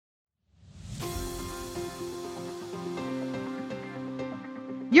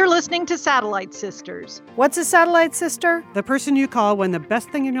You're listening to Satellite Sisters. What's a satellite sister? The person you call when the best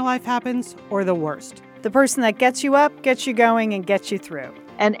thing in your life happens or the worst. The person that gets you up, gets you going, and gets you through.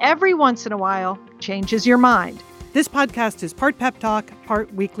 And every once in a while, changes your mind. This podcast is part pep talk,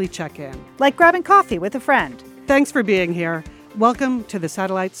 part weekly check-in. Like grabbing coffee with a friend. Thanks for being here. Welcome to the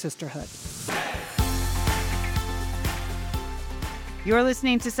Satellite Sisterhood. You're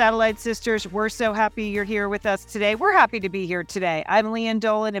listening to Satellite Sisters. We're so happy you're here with us today. We're happy to be here today. I'm Leanne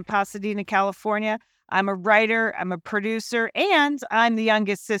Dolan in Pasadena, California. I'm a writer, I'm a producer, and I'm the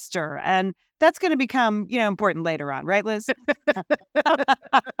youngest sister. And that's going to become, important later on, right, Liz?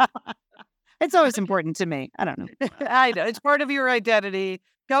 It's always important to me. I don't know. I know. It's part of your identity.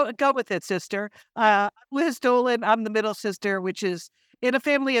 Go with it, sister. Liz Dolan, I'm the middle sister, which is, in a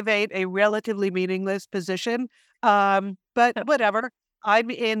family of 8, a relatively meaningless position. But whatever. I'm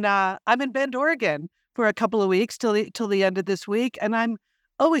in Bend, Oregon for a couple of weeks till the end of this week, and I'm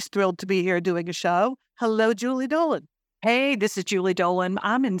always thrilled to be here doing a show. Hello, Julie Dolan. Hey, this is Julie Dolan.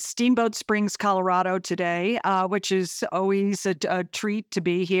 I'm in Steamboat Springs, Colorado today, which is always a treat to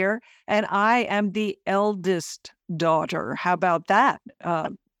be here. And I am the eldest daughter. How about that?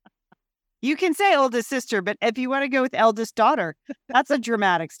 You can say oldest sister, but if you want to go with eldest daughter, that's a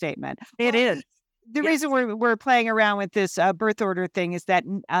dramatic statement. It is. The reason we're playing around with this birth order thing is that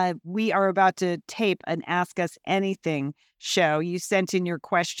we are about to tape an Ask Us Anything show. You sent in your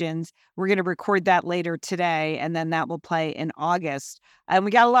questions. We're going to record that later today, and then that will play in August. And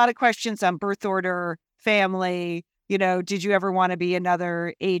we got a lot of questions on birth order, family, did you ever want to be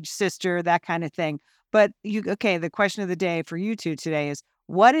another age sister, that kind of thing. But the question of the day for you two today is,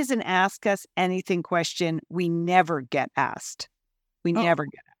 what is an Ask Us Anything question we never get asked? Never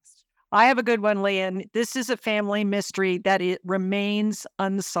get asked. I have a good one, Leanne. This is a family mystery that it remains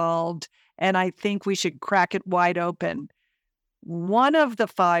unsolved, and I think we should crack it wide open. One of the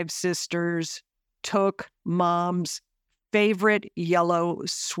 5 sisters took Mom's favorite yellow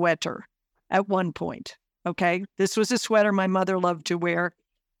sweater at one point, okay? This was a sweater my mother loved to wear,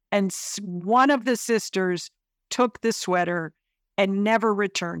 and one of the sisters took the sweater and never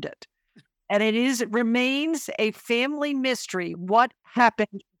returned it. And it remains a family mystery. What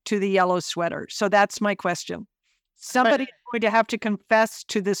happened to the yellow sweater? So that's my question. Somebody's going to have to confess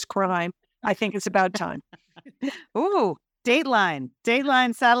to this crime. I think it's about time. Ooh, Dateline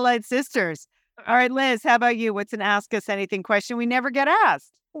Satellite Sisters. All right, Liz, how about you? What's an Ask Us Anything question we never get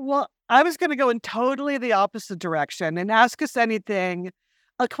asked? Well, I was going to go in totally the opposite direction and ask us anything.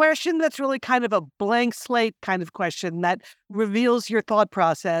 A question that's really kind of a blank slate kind of question that reveals your thought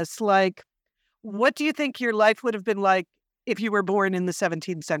process. Like, what do you think your life would have been like if you were born in the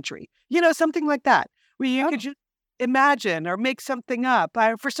 17th century? Something like that, where you could just imagine or make something up.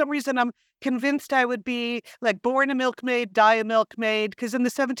 For some reason, I'm convinced I would be like born a milkmaid, die a milkmaid, because in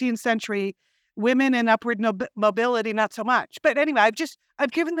the 17th century, women in upward mobility, not so much. But anyway,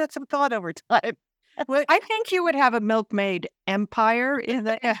 I've given that some thought over time. I think you would have a milkmaid empire in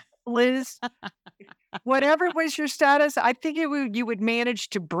the Liz. Whatever was your status, I think you would manage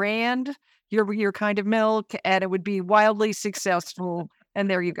to brand your kind of milk, and it would be wildly successful. And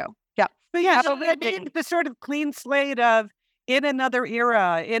there you go. Yeah. But yeah, so the sort of clean slate of in another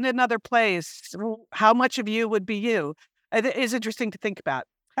era, in another place, how much of you would be you is interesting to think about.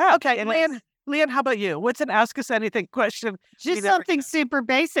 Okay, and Leanne, how about you? What's an Ask Us Anything question? Just something super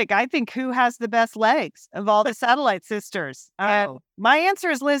basic. I think who has the best legs of all the satellite sisters? My answer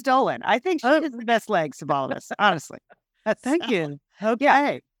is Liz Dolan. I think she has the best legs of all of us, honestly. Thank you. Okay.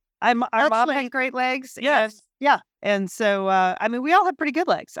 Yeah. Our mom had great legs. Yes. Yeah. And so, we all have pretty good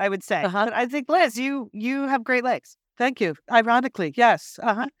legs, I would say. But I think, Liz, you have great legs. Thank you. Ironically, yes.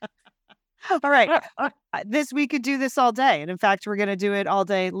 All right. We could do this all day. And in fact, we're going to do it all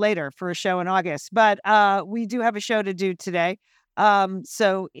day later for a show in August. But we do have a show to do today.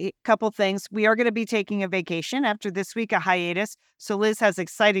 So a couple things. We are going to be taking a vacation after this week, a hiatus. So Liz has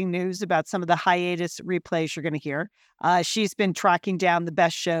exciting news about some of the hiatus replays you're going to hear. She's been tracking down the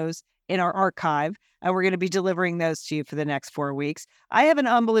best shows in our archive, and we're going to be delivering those to you for the next 4 weeks. I have an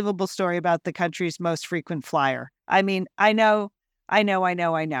unbelievable story about the country's most frequent flyer. I know.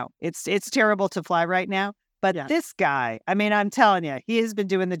 It's terrible to fly right now, but This guy, I'm telling you, he has been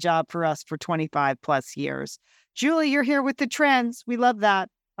doing the job for us for 25 plus years. Julie, you're here with the trends. We love that.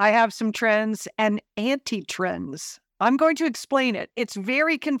 I have some trends and anti-trends. I'm going to explain it. It's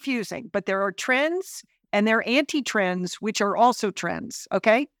very confusing, but there are trends and there are anti-trends, which are also trends.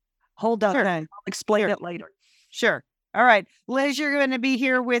 Okay? Hold on. Sure. I'll explain it later. Sure. All right. Liz, you're going to be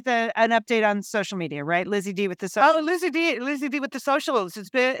here with an update on social media, right? Lizzie D with the social. Oh, Lizzie D with the socials. It's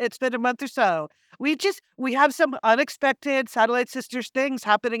been a month or so. We have some unexpected Satellite Sisters things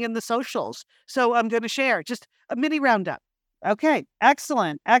happening in the socials. So I'm going to share just a mini roundup. Okay.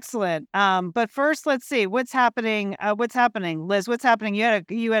 Excellent. Excellent. But first, let's see what's happening. Liz? What's happening?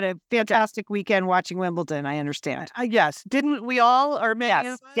 You had a fantastic weekend watching Wimbledon. I understand. Yes. Didn't we all? Or many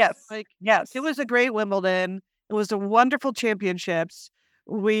of us? Yes. Yes. It was a great Wimbledon. It was a wonderful championships.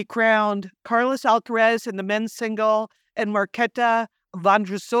 We crowned Carlos Alcaraz in the men's single and Marketa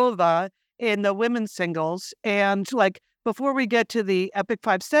Vondrousova in the women's singles. And before we get to the epic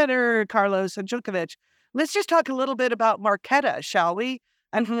five-setter, Carlos and Djokovic, let's just talk a little bit about Marketa, shall we?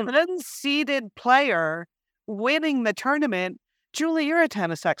 An unseeded player winning the tournament. Julie, you're a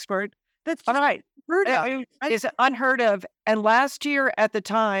tennis expert. That's all right. Right? It's unheard of. And last year at the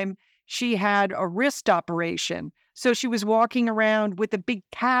time, she had a wrist operation. So she was walking around with a big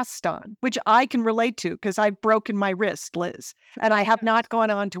cast on, which I can relate to because I've broken my wrist, Liz, and I have not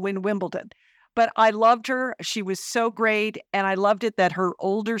gone on to win Wimbledon. But I loved her. She was so great. And I loved it that her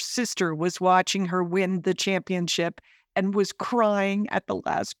older sister was watching her win the championship and was crying at the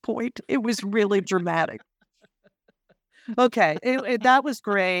last point. It was really dramatic. Okay. That was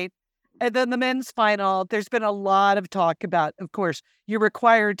great. And then the men's final, there's been a lot of talk about, of course, you're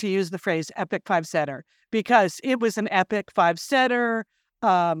required to use the phrase epic five-setter because it was an epic five-setter.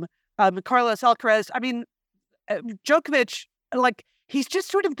 Carlos Alcaraz, Djokovic, he's just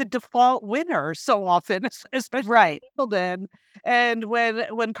sort of the default winner so often, especially at Wimbledon. And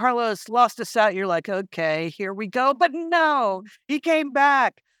when Carlos lost a set, you're like, okay, here we go. But no, he came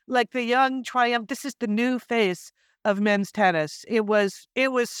back like the young triumph. This is the new face of men's tennis. It was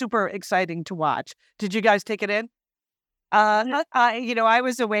super exciting to watch. Did you guys take it in? I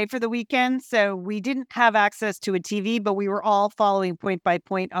was away for the weekend, so we didn't have access to a TV, but we were all following point by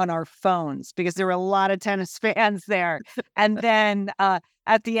point on our phones because there were a lot of tennis fans there. And then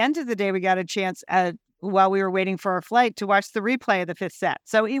at the end of the day, we got a chance while we were waiting for our flight to watch the replay of the fifth set.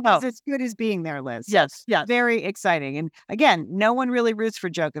 So it was as good as being there, Liz. Yes. Very exciting. And again, no one really roots for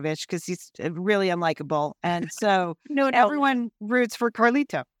Djokovic because he's really unlikable. And so everyone roots for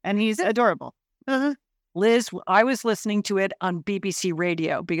Carlito, and he's adorable. Uh-huh. Liz, I was listening to it on BBC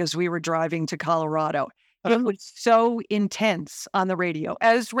Radio because we were driving to Colorado. It was so intense on the radio,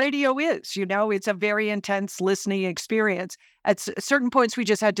 as radio is. It's a very intense listening experience. At certain points, we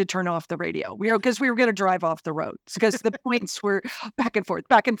just had to turn off the radio because we were going to drive off the roads because the points were back and forth.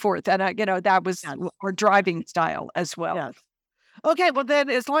 And, that was our driving style as well. Yes. Okay, well then,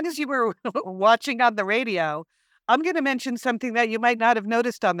 as long as you were watching on the radio, I'm going to mention something that you might not have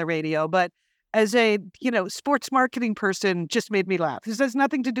noticed on the radio, but as a, sports marketing person, just made me laugh. This has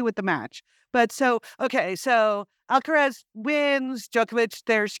nothing to do with the match. But so Alcaraz wins.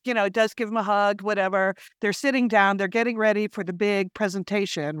 Djokovic, does give him a hug, whatever. They're sitting down. They're getting ready for the big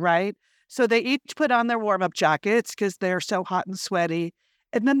presentation, right? So they each put on their warm-up jackets because they're so hot and sweaty.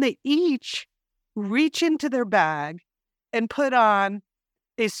 And then they each reach into their bag and put on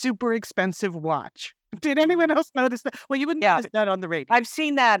a super expensive watch. Did anyone else notice that? Well, you wouldn't notice that on the radio. I've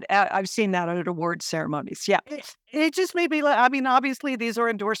seen that. I've seen that at award ceremonies. Yeah. It just made me obviously these are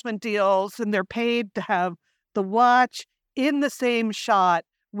endorsement deals and they're paid to have the watch in the same shot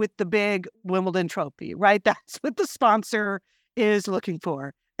with the big Wimbledon trophy, right? That's what the sponsor is looking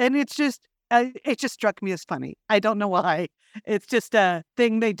for. And it just struck me as funny. I don't know why. It's just a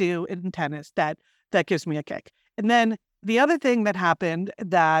thing they do in tennis that gives me a kick. And then the other thing that happened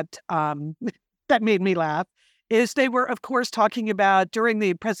that made me laugh is they were, of course, talking about during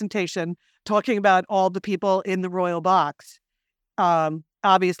the presentation, talking about all the people in the royal box,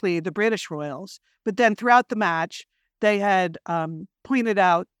 obviously the British royals. But then throughout the match, they had pointed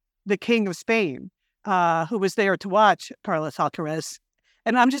out the King of Spain, who was there to watch Carlos Alcaraz.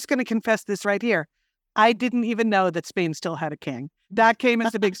 And I'm just going to confess this right here. I didn't even know that Spain still had a king. That came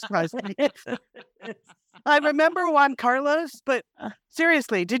as a big surprise. I remember Juan Carlos, but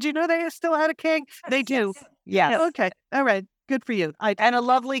seriously, did you know they still had a king? They do. Yes. Okay. All right. Good for you. And a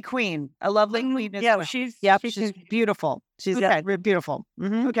lovely queen. As well. She's beautiful. She's beautiful.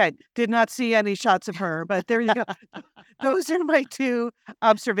 Mm-hmm. Okay. Did not see any shots of her, but there you go. Those are my two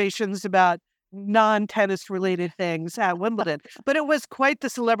observations about non-tennis related things at Wimbledon. But it was quite the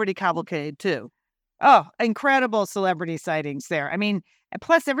celebrity cavalcade too. Oh, incredible celebrity sightings there. I mean,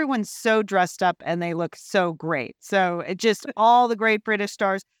 plus everyone's so dressed up and they look so great. So it just all the great British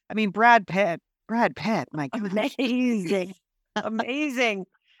stars. I mean, Brad Pitt, my God. amazing.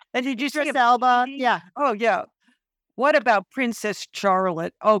 And did you see Idris Elba? Yeah. Oh, yeah. What about Princess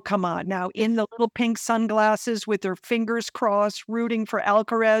Charlotte? Oh, come on. Now, in the little pink sunglasses with her fingers crossed, rooting for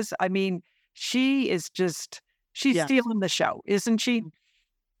Alcaraz. I mean, she's Yes. stealing the show, isn't she?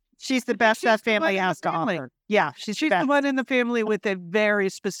 She's the I think best she's that the one family in the has to family. offer. Yeah, she's She's the the best. one in the family with a very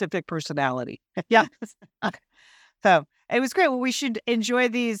specific personality. Yeah. So it was great. Well, we should enjoy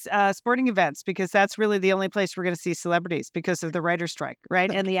these sporting events because that's really the only place we're going to see celebrities because of the writer's strike,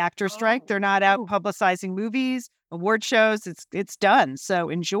 right? And the actor's strike. They're not out publicizing movies, award shows. It's done. So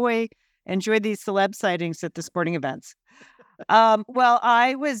enjoy these celeb sightings at the sporting events. Well,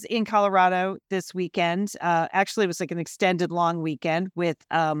 I was in Colorado this weekend. Actually, it was like an extended long weekend with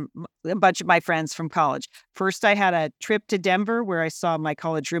a bunch of my friends from college. First, I had a trip to Denver where I saw my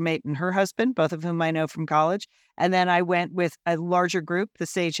college roommate and her husband, both of whom I know from college. And then I went with a larger group, the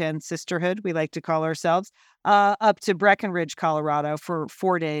Sage Hen Sisterhood, we like to call ourselves, up to Breckenridge, Colorado for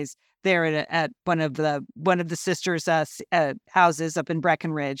 4 days there at one of the sisters' houses up in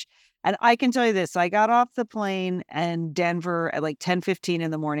Breckenridge. And I can tell you this, I got off the plane in Denver at like 10:15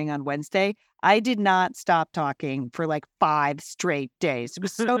 in the morning on Wednesday. I did not stop talking for like 5 straight days. It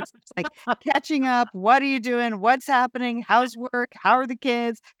was so like catching up. What are you doing? What's happening? How's work? How are the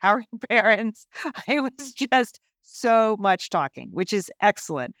kids? How are your parents? It was just so much talking, which is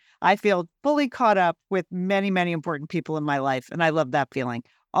excellent. I feel fully caught up with many, many important people in my life. And I love that feeling.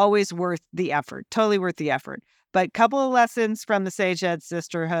 Always worth the effort. Totally worth the effort. But couple of lessons from the Sage Ed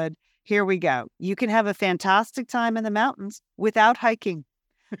Sisterhood. Here we go. You can have a fantastic time in the mountains without hiking.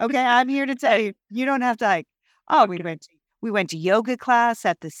 Okay, I'm here to tell you, you don't have to hike. Oh, we went to yoga class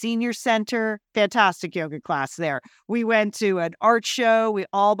at the senior center. Fantastic yoga class there. We went to an art show. We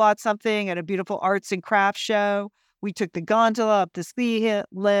all bought something at a beautiful arts and crafts show. We took the gondola up the ski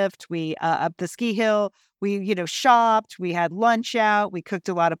lift. We up the ski hill. We, shopped. We had lunch out. We cooked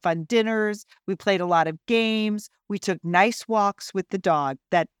a lot of fun dinners. We played a lot of games. We took nice walks with the dog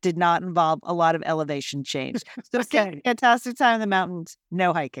that did not involve a lot of elevation change. So fantastic time in the mountains.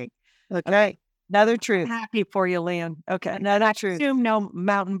 No hiking. Okay. Another truth. Happy for you, Leanne. Okay. Another truth. Assume no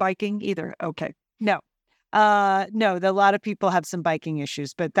mountain biking either. Okay. No. No, a lot of people have some biking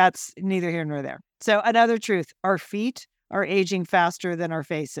issues, but that's neither here nor there. So another truth, our feet are aging faster than our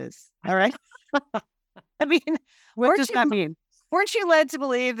faces. All right. I mean, what does that mean? Weren't you led to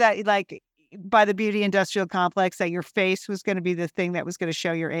believe that, like, by the beauty industrial complex, that your face was going to be the thing that was going to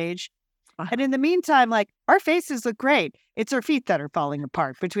show your age? And in the meantime, like, our faces look great. It's our feet that are falling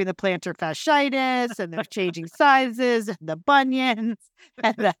apart between the plantar fasciitis and the changing sizes and the bunions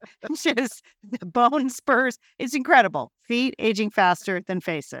and the bone spurs. It's incredible. Feet aging faster than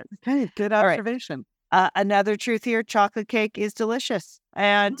faces. Hey, good observation. Another truth here, chocolate cake is delicious.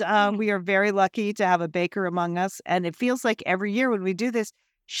 And we are very lucky to have a baker among us. And it feels like every year when we do this,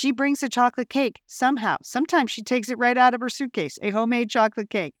 she brings a chocolate cake somehow. Sometimes she takes it right out of her suitcase, a homemade chocolate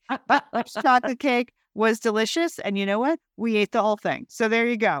cake. But chocolate cake was delicious. And you know what? We ate the whole thing. So there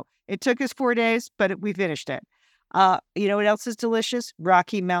you go. It took us 4 days, but we finished it. You know what else is delicious?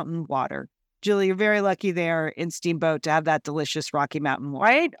 Rocky Mountain water. Julie, you're very lucky there in Steamboat to have that delicious Rocky Mountain water.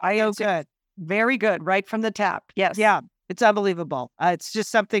 Right? Good. Very good. Right from the tap. Yes. Yeah. It's unbelievable. It's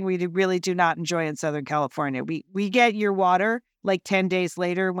just something we really do not enjoy in Southern California. We get your water like 10 days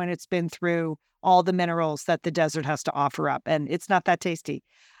later when it's been through all the minerals that the desert has to offer up. And it's not that tasty.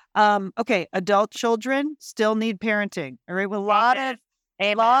 Okay. Adult children still need parenting. All right. Well,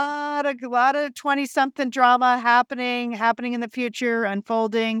 a lot of 20-something drama happening in the future,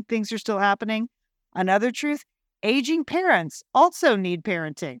 unfolding. Things are still happening. Another truth, aging parents also need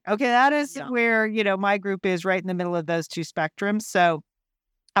parenting. Okay. That is where, my group is right in the middle of those two spectrums. So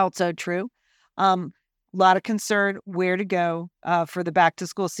also true. A lot of concern where to go for the back to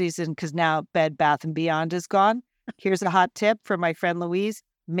school season because now Bed Bath & Beyond is gone. Here's a hot tip from my friend Louise.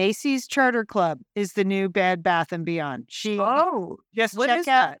 Macy's Charter Club is the new Bed Bath & Beyond. Just what check is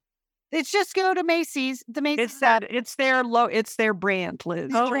out. that? It's just go to Macy's. The Macy's. It's their brand,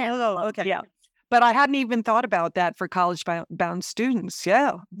 Liz. Okay. Yeah. But I hadn't even thought about that for college-bound students.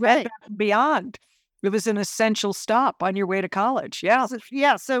 Yeah. Right. Beyond. It was an essential stop on your way to college. Yeah.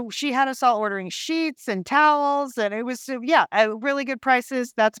 So she had us all ordering sheets and towels, and it was, really good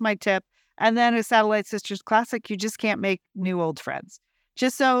prices. That's my tip. And then a Satellite Sisters Classic, you just can't make new old friends.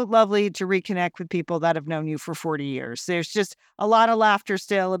 Just so lovely to reconnect with people that have known you for 40 years. There's just a lot of laughter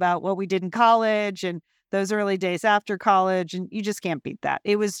still about what we did in college and those early days after college, and you just can't beat that.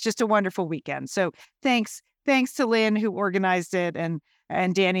 It was just a wonderful weekend. So thanks to Lynn who organized it and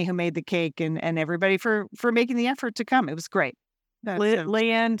Danny who made the cake and everybody for making the effort to come. It was great.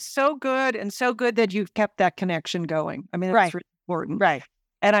 Leanne, so good and so good that you've kept that connection going. I mean, that's really important. Right.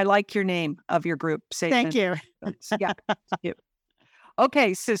 And I like your name of your group. Thank you. Yeah. You.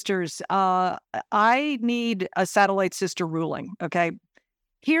 Okay, sisters, I need a satellite sister ruling. Okay.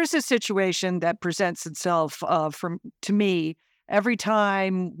 Here's a situation that presents itself to me every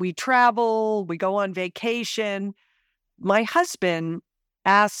time we travel, we go on vacation. My husband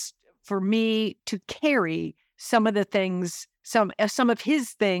asked for me to carry some of the things, some of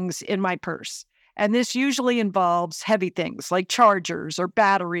his things in my purse. And this usually involves heavy things like chargers or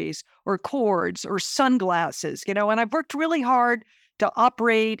batteries or cords or sunglasses, and I've worked really hard to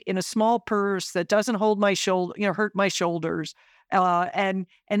operate in a small purse that doesn't hold my shoulder, hurt my shoulders. And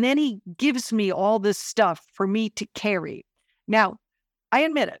then he gives me all this stuff for me to carry. Now, I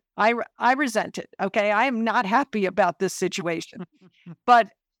admit it. I resent it. Okay, I am not happy about this situation. But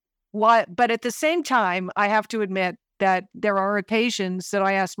at the same time, I have to admit that there are occasions that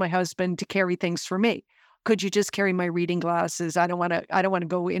I ask my husband to carry things for me. Could you just carry my reading glasses? I don't want to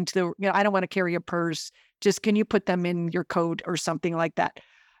go into the, I don't want to carry a purse. Just can you put them in your coat or something like that?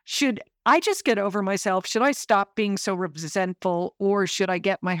 Should I just get over myself? Should I stop being so resentful, or should I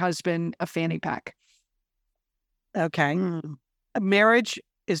get my husband a fanny pack? Okay. Marriage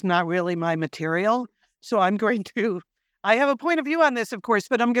is not really my material. So I have a point of view on this, of course,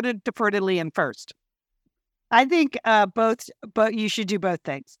 but I'm going to defer to Lian first. I think but you should do both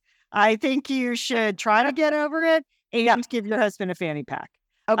things. I think you should try to get over it and give your husband a fanny pack.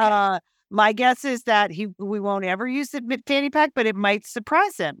 Okay. My guess is that we won't ever use the fanny pack, but it might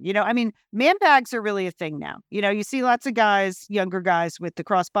surprise him. Man bags are really a thing now. You see lots of guys, younger guys, with the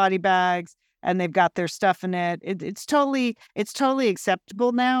crossbody bags, and they've got their stuff in it. It's totally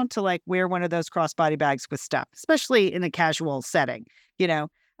acceptable now to like wear one of those crossbody bags with stuff, especially in a casual setting.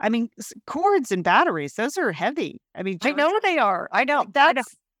 Cords and batteries, those are heavy. I know they are. I know.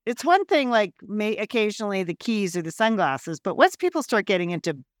 It's one thing, like occasionally the keys or the sunglasses, but once people start getting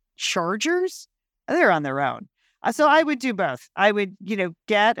into chargers, they're on their own. So I would do both. I would,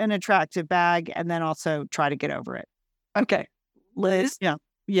 get an attractive bag and then also try to get over it. Okay. Liz?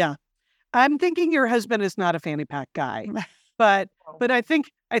 Yeah. I'm thinking your husband is not a fanny pack guy, but I think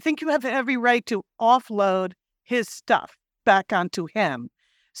you have every right to offload his stuff back onto him.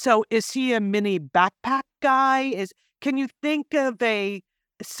 So is he a mini backpack guy? Can you think of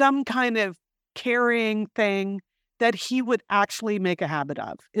some kind of carrying thing that he would actually make a habit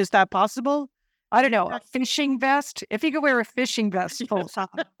of? Is that possible? I don't know. A fishing vest? If he could wear a fishing vest full time,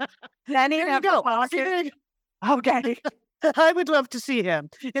 then he'd have a pocket. Okay. I would love to see him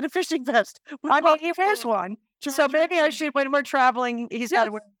in a fishing vest. He wears one. So maybe I should, when we're traveling, he's got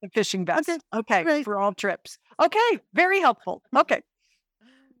to wear a fishing vest. Okay. Right. For all trips. Okay. Very helpful. Okay.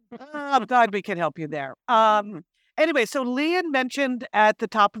 I'm glad we can help you there. Anyway, so Lian mentioned at the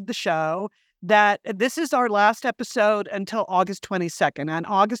top of the show that this is our last episode until August 22nd. On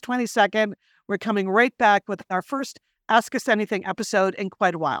August 22nd, we're coming right back with our first Ask Us Anything episode in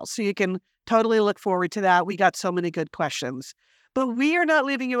quite a while. So you can totally look forward to that. We got so many good questions. But we are not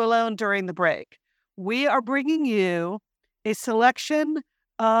leaving you alone during the break. We are bringing you a selection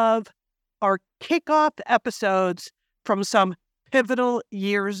of our kickoff episodes from some pivotal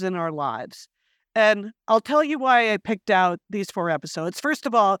years in our lives. And I'll tell you why I picked out these 4 episodes. First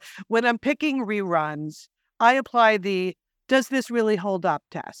of all, when I'm picking reruns, I apply the does this really hold up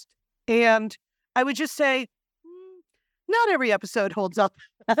test. And I would just say, not every episode holds up.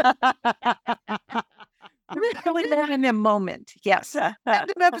 Really not in the moment. Yes. Some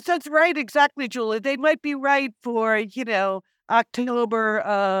episodes, right, exactly, Julie. They might be right for, October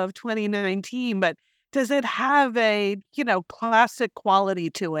of 2019, but does it have a, classic quality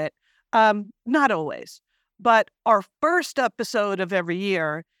to it? Not always. But our first episode of every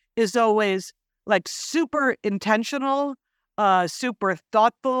year is always like super intentional, super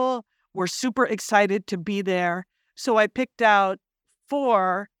thoughtful. We're super excited to be there. So I picked out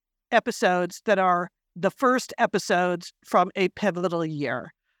 4 episodes that are the first episodes from a pivotal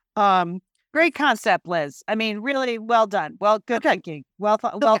year. Great concept, Liz. Really well done. Well, good thinking. Well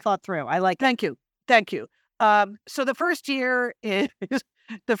thought through. I like it. Thank you. So the first year is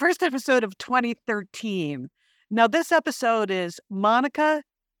the first episode of 2013. Now, this episode is Monica,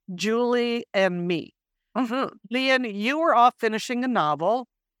 Julie, and me. Mm-hmm. Lian, you were off finishing a novel,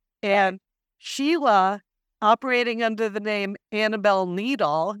 and Sheila, operating under the name Annabelle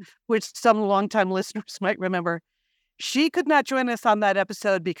Needle, which some longtime listeners might remember, she could not join us on that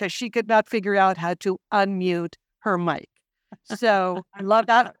episode because she could not figure out how to unmute her mic. So I love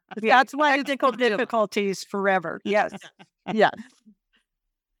that. That's why technical difficulties forever. Yes. Yeah.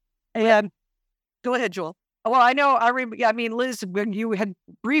 And go ahead, Joel. Well, I know. I mean, Liz, when you had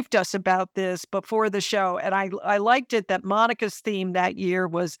briefed us about this before the show, and I liked it that Monica's theme that year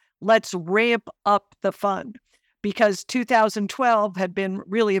was "Let's ramp up the fun," because 2012 had been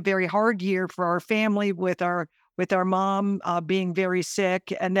really a very hard year for our family with our mom being very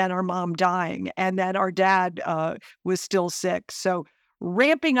sick, and then our mom dying, and then our dad was still sick. So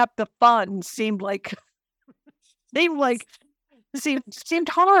ramping up the fun seemed like seemed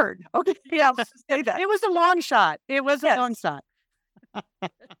hard. Okay, yeah, let's say that. It was a long shot. It was a long shot.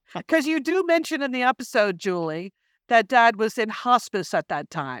 Because you do mention in the episode, Julie, that Dad was in hospice at that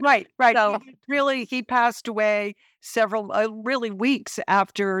time. Right. So really, he passed away several really weeks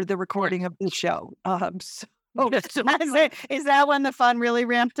after the recording of the show. Is that when the fun really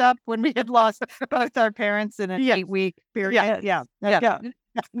ramped up? When we had lost both our parents in an 8-week period? Yeah.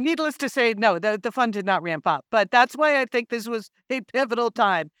 Needless to say, no, the fun did not ramp up. But that's why I think this was a pivotal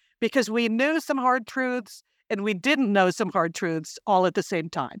time, because we knew some hard truths and we didn't know some hard truths all at the same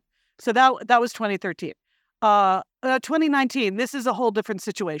time. So that was 2013. 2019, this is a whole different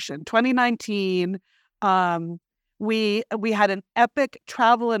situation. 2019, we had an epic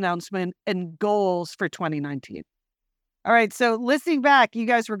travel announcement and goals for 2019. All right. So listening back, you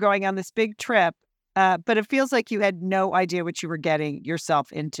guys were going on this big trip. But it feels like you had no idea what you were getting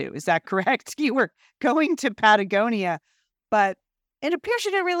yourself into. Is that correct? You were going to Patagonia, but it appears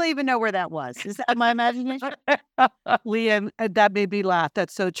you didn't really even know where that was. Is that my imagination? Liam, that made me laugh.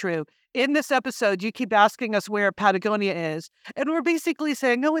 That's so true. In this episode, you keep asking us where Patagonia is, and we're basically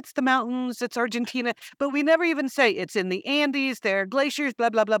saying, oh, it's the mountains, it's Argentina, but we never even say it's in the Andes, there are glaciers, blah,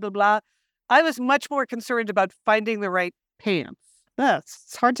 blah, blah, blah, blah. I was much more concerned about finding the right pants.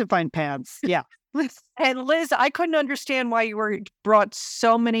 It's hard to find pants. Yeah. And Liz, I couldn't understand why you brought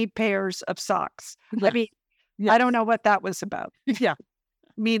so many pairs of socks. I mean, I don't know what that was about. Yeah,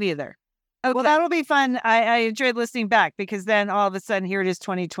 me neither. Okay. Well, that'll be fun. I enjoyed listening back, because then all of a sudden here it is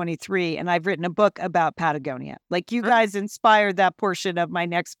 2023 and I've written a book about Patagonia. Like, you guys inspired that portion of my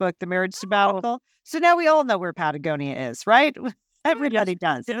next book, The Marriage Sabbatical. So now we all know where Patagonia is, right? Everybody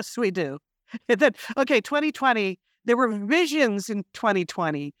does. Yes, we do. And then, 2020, there were visions in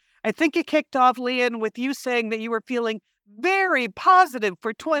 2020. I think it kicked off, Leanne, with you saying that you were feeling very positive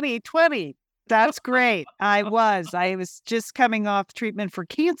for 2020. That's great. I was just coming off treatment for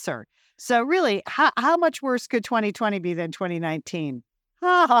cancer. So really, how much worse could 2020 be than 2019?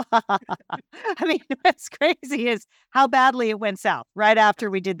 I mean, what's crazy is how badly it went south right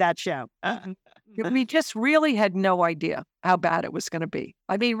after we did that show. We just really had no idea how bad it was going to be.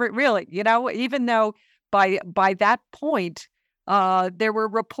 I mean, really, even though by that point, there were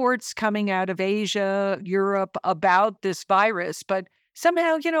reports coming out of Asia, Europe about this virus, but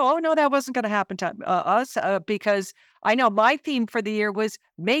somehow, oh no, that wasn't going to happen to us because I know my theme for the year was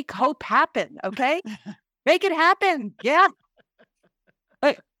make hope happen. Okay. Make it happen. Yeah.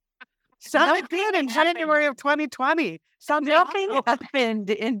 Something did in January of 2020. Something happened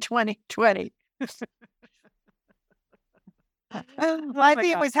in 2020. My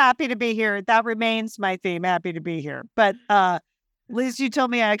theme was happy to be here. That remains my theme, happy to be here. But Liz, you told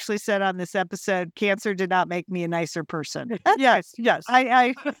me I actually said on this episode, cancer did not make me a nicer person. Yes.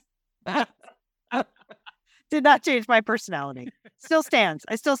 I did not change my personality. Still stands.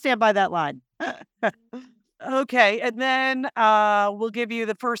 I still stand by that line. Okay. And then we'll give you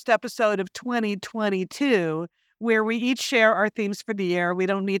the first episode of 2022, where we each share our themes for the year. We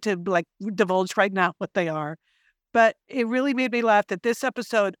don't need to divulge right now what they are. But it really made me laugh that this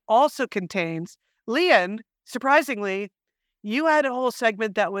episode also contains, Leanne, surprisingly, you had a whole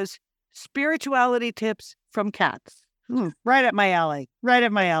segment that was spirituality tips from cats. Right up my alley.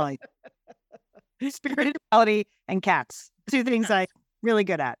 Spirituality and cats. Two things I'm really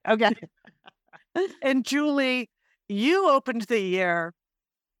good at. Okay. And Julie, you opened the year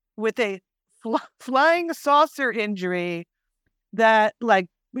with a flying saucer injury that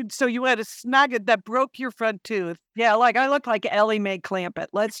so you had a snag that broke your front tooth. Yeah, I look like Ellie Mae Clampett.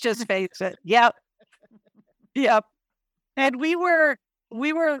 Let's just face it. Yep. And we were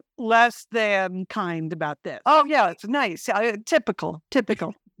less than kind about this. Oh yeah, it's nice. Typical.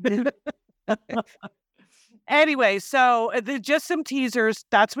 Anyway, so just some teasers.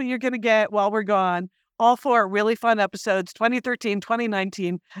 That's what you're going to get while we're gone. All 4 really fun episodes: 2013,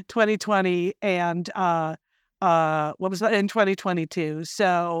 2019, 2020, and what was that in 2022?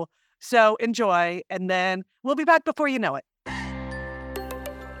 So enjoy, and then we'll be back before you know it.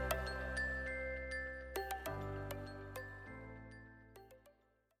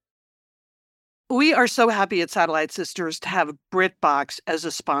 We are so happy at Satellite Sisters to have BritBox as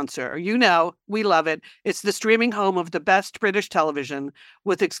a sponsor. You know, we love it. It's the streaming home of the best British television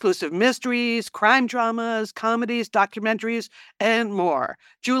with exclusive mysteries, crime dramas, comedies, documentaries, and more.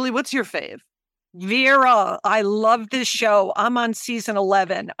 Julie, what's your fave? Vera, I love this show. I'm on season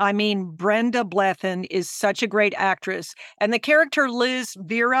 11. I mean, Brenda Blethyn is such a great actress. And the character Liz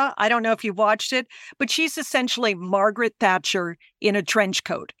Vera, I don't know if you've watched it, but she's essentially Margaret Thatcher in a trench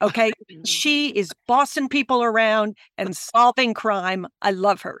coat. Okay. She is bossing people around and solving crime. I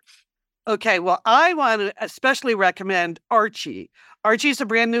love her. Okay, well, I want to especially recommend Archie. Archie's a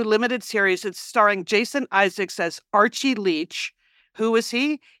brand new limited series. It's starring Jason Isaacs as Archie Leach. Who is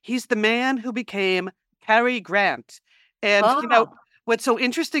he? He's the man who became Cary Grant. And, what's so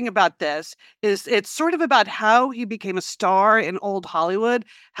interesting about this is it's sort of about how he became a star in old Hollywood,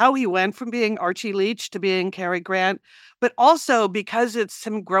 how he went from being Archie Leach to being Cary Grant, but also because it's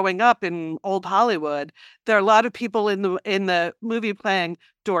him growing up in old Hollywood, there are a lot of people in the movie playing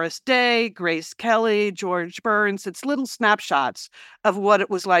Doris Day, Grace Kelly, George Burns. It's little snapshots of what it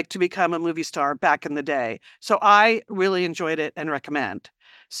was like to become a movie star back in the day. So I really enjoyed it and recommend.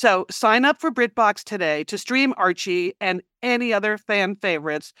 So sign up for BritBox today to stream Archie and any other fan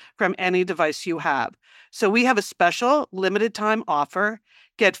favorites from any device you have. So we have a special limited time offer.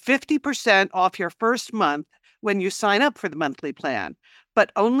 Get 50% off your first month when you sign up for the monthly plan,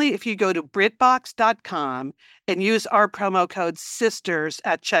 but only if you go to BritBox.com and use our promo code SISTERS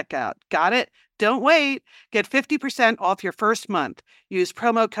at checkout. Got it? Don't wait. Get 50% off your first month. Use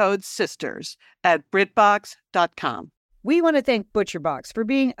promo code SISTERS at BritBox.com. We want to thank ButcherBox for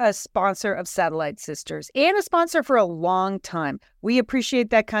being a sponsor of Satellite Sisters and a sponsor for a long time. We appreciate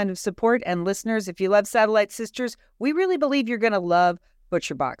that kind of support. And listeners, if you love Satellite Sisters, we really believe you're going to love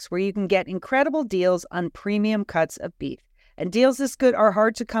ButcherBox, where you can get incredible deals on premium cuts of beef. And deals this good are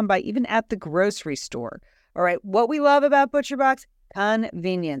hard to come by even at the grocery store. All right, what we love about ButcherBox?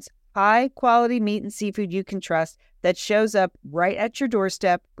 Convenience. High quality meat and seafood you can trust that shows up right at your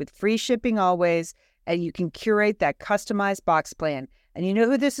doorstep with free shipping always. And you can curate that customized box plan. And you know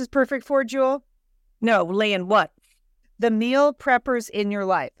who this is perfect for, Jewel? No, Lian, what? The meal preppers in your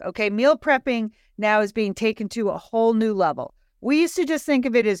life. Okay, meal prepping now is being taken to a whole new level. We used to just think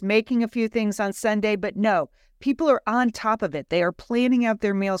of it as making a few things on Sunday, but no, people are on top of it. They are planning out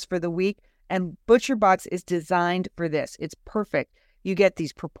their meals for the week, and ButcherBox is designed for this. It's perfect. You get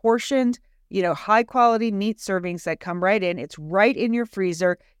these proportioned, high quality meat servings that come right in. It's right in your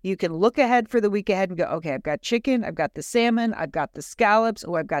freezer. You can look ahead for the week ahead and go, okay, I've got chicken, I've got the salmon, I've got the scallops,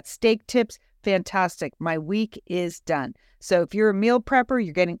 I've got steak tips. Fantastic. My week is done. So if you're a meal prepper,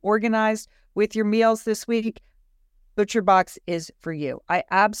 you're getting organized with your meals this week, ButcherBox is for you. I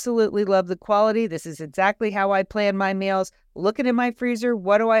absolutely love the quality. This is exactly how I plan my meals. Looking in my freezer,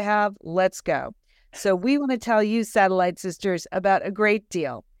 what do I have? Let's go. So we want to tell you, Satellite Sisters, about a great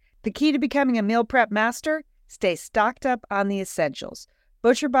deal. The key to becoming a meal prep master? Stay stocked up on the essentials.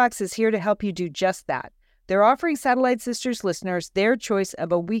 ButcherBox is here to help you do just that. They're offering Satellite Sisters listeners their choice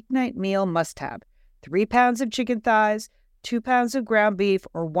of a weeknight meal must-have. 3 pounds of chicken thighs, 2 pounds of ground beef,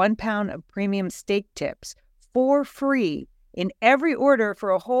 or 1 pound of premium steak tips for free in every order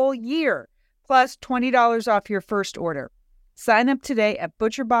for a whole year, plus $20 off your first order. Sign up today at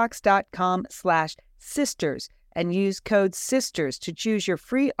butcherbox.com/sisters and use code SISTERS to choose your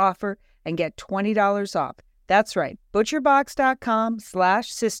free offer and get $20 off. That's right,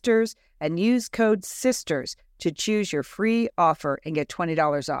 butcherbox.com/sisters and use code SISTERS to choose your free offer and get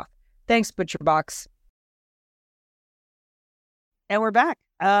 $20 off. Thanks, ButcherBox. And we're back.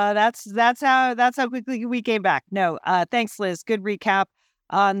 That's how quickly we came back. No, thanks, Liz. Good recap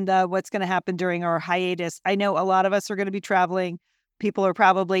on what's going to happen during our hiatus. I know a lot of us are going to be traveling. People are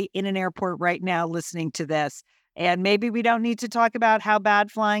probably in an airport right now listening to this. And maybe we don't need to talk about how bad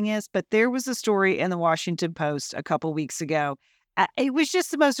flying is, but there was a story in the Washington Post a couple weeks ago. It was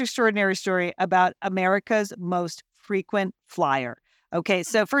just the most extraordinary story about America's most frequent flyer. Okay,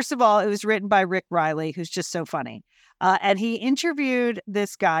 so first of all, it was written by Rick Riley, who's just so funny. And he interviewed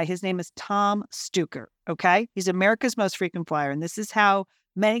this guy. His name is Tom Stuker. Okay, he's America's most frequent flyer. And this is how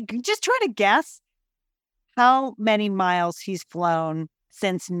many, just try to guess how many miles he's flown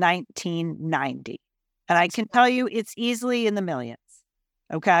since 1990. And I can tell you it's easily in the millions.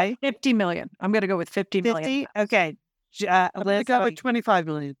 Okay. 50 million. I'm going to go with 50 million. Okay. Let's go with 25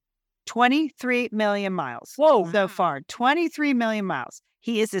 million. 23 million miles. Whoa. So far, 23 million miles.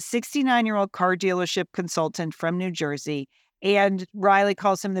 He is a 69-year-old car dealership consultant from New Jersey. And Riley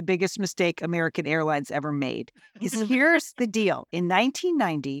calls him the biggest mistake American Airlines ever made. Here's the deal. In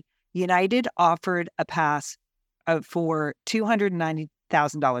 1990, United offered a pass for $290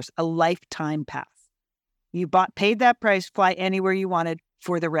 $290,000, a lifetime pass. You paid that price, fly anywhere you wanted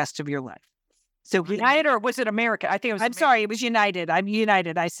for the rest of your life. So United, or was it America? I think it was. I'm sorry, it was United. I'm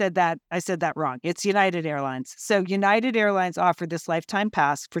United. I said that wrong. It's United Airlines. So United Airlines offered this lifetime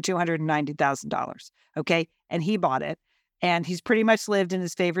pass for $290,000. Okay. And he bought it. And he's pretty much lived in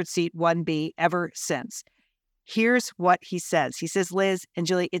his favorite seat, 1B, ever since. Here's what he says. He says, Liz and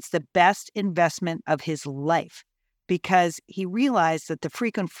Julie, it's the best investment of his life, because he realized that the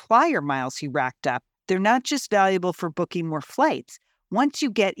frequent flyer miles he racked up, they're not just valuable for booking more flights. Once you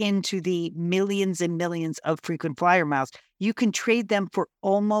get into the millions and millions of frequent flyer miles, you can trade them for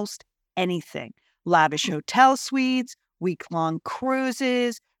almost anything. Lavish hotel suites, week-long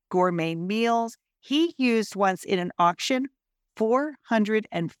cruises, gourmet meals. He used once in an auction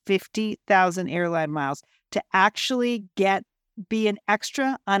 450,000 airline miles to actually be an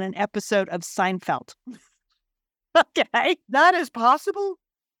extra on an episode of Seinfeld. Okay, that is possible.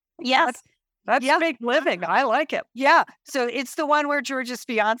 Yes. That's big living. I like it. Yeah. So it's the one where George's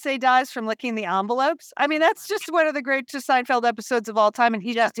fiance dies from licking the envelopes. I mean, that's just one of the greatest Seinfeld episodes of all time. And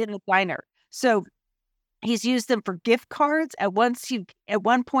he just in a diner. So he's used them for gift cards. At one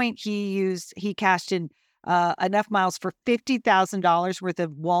point, he cashed in enough miles for $50,000 worth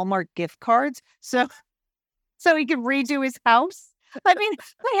of Walmart gift cards. So he could redo his house. I mean,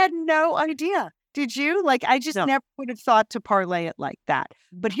 I had no idea. Did you? I just never would have thought to parlay it like that.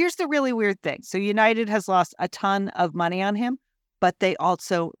 But here's the really weird thing. So United has lost a ton of money on him, but they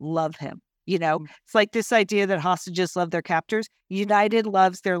also love him. It's like this idea that hostages love their captors. United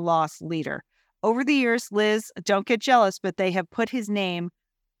loves their lost leader. Over the years, Liz, don't get jealous, but they have put his name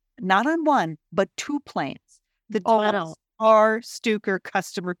not on one, but 2 planes. The Thomas R. Stuker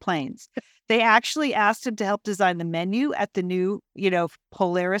customer planes. They actually asked him to help design the menu at the new,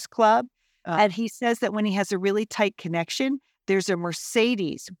 Polaris Club. And he says that when he has a really tight connection, there's a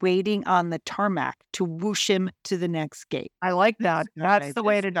Mercedes waiting on the tarmac to whoosh him to the next gate. I like that. That's the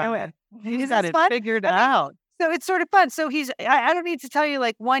way to do it. He's got it figured out. So it's sort of fun. So I don't need to tell you,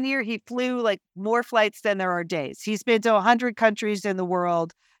 1 year he flew more flights than there are days. He's been to 100 countries in the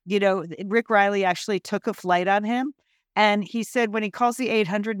world. Rick Riley actually took a flight on him. And he said when he calls the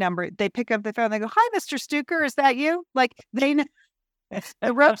 800 number, they pick up the phone. They go, "Hi, Mr. Stuker, is that you?" They know.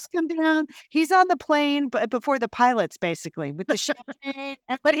 The ropes come down. He's on the plane, but before the pilots, basically, with the champagne.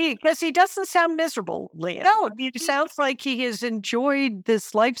 But because he doesn't sound miserable, Leah. No, it sounds like he has enjoyed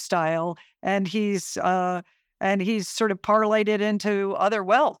this lifestyle, and he's sort of parlayed it into other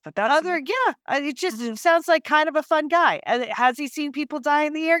wealth. But it just sounds like kind of a fun guy. And has he seen people die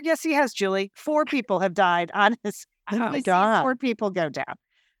in the air? Yes, he has, Julie. 4 people have died on his. I've seen 4 people go down.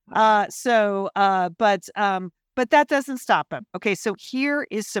 But that doesn't stop him. Okay, so here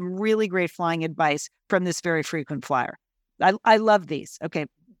is some really great flying advice from this very frequent flyer. I love these. Okay,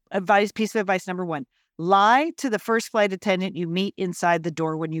 piece of advice number 1. Lie to the first flight attendant you meet inside the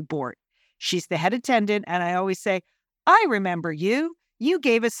door when you board. She's the head attendant, and I always say, "I remember you. You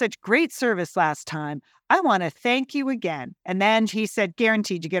gave us such great service last time. I want to thank you again." And then he said,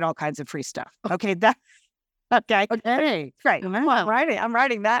 "Guaranteed you get all kinds of free stuff." Okay, Okay. Right. I'm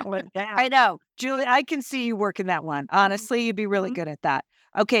writing that one down. I know. Julie, I can see you working that one. Honestly, you'd be really good at that.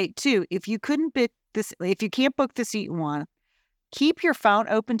 Okay. 2, if you can't book the seat you want, keep your phone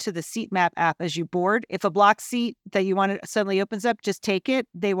open to the seat map app as you board. If a blocked seat that you want suddenly opens up, just take it.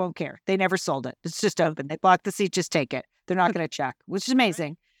 They won't care. They never sold it. It's just open. They blocked the seat. Just take it. They're not going to check, which is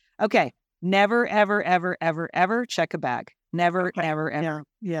amazing. Okay. Never, ever, ever, ever, ever check a bag. Never, ever, ever.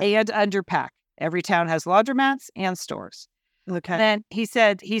 Yeah. And underpack. Every town has laundromats and stores. Okay. And then he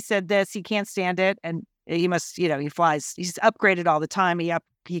said this, he can't stand it. And he must, he flies, he's upgraded all the time.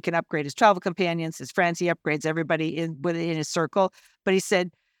 He can upgrade his travel companions, his friends. He upgrades everybody within his circle. But he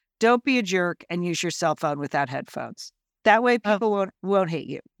said, don't be a jerk and use your cell phone without headphones. That way people won't hate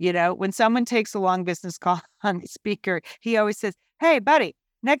you. When someone takes a long business call on the speaker, he always says, "Hey, buddy,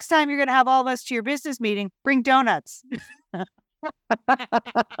 next time you're going to have all of us to your business meeting, bring donuts."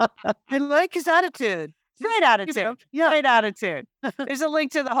 I like his attitude. Great attitude. Great attitude. There's a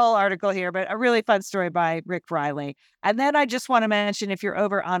link to the whole article here, but a really fun story by Rick Riley. And then I just want to mention, if you're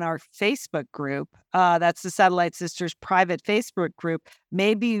over on our Facebook group, that's the Satellite Sisters private Facebook group,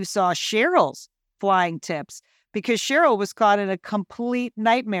 maybe you saw Cheryl's flying tips, because Cheryl was caught in a complete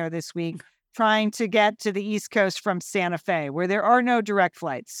nightmare this week trying to get to the East Coast from Santa Fe, where there are no direct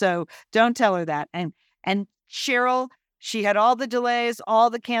flights. So don't tell her that. And Cheryl, she had all the delays, all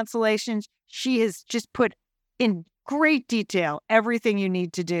the cancellations. She has just put in great detail everything you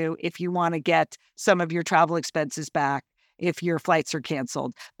need to do if you want to get some of your travel expenses back. if your flights are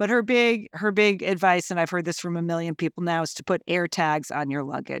canceled. But her big advice, and I've heard this from a million people now, is to put air tags on your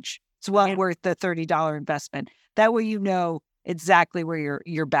luggage. It's well worth the $30 investment. That way you know exactly where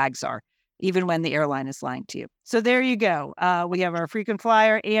your bags are, even when the airline is lying to you. So there you go. We have our frequent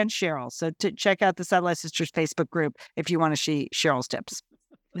flyer and Cheryl. So to check out the Satellite Sisters Facebook group if you want to see Cheryl's tips.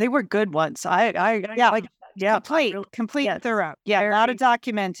 They were good ones. Complete, yes. thorough. Yeah, a lot of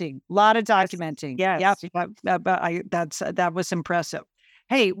documenting. Yes. Yep. That was impressive.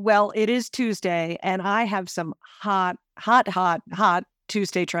 Hey, well, it is Tuesday, and I have some hot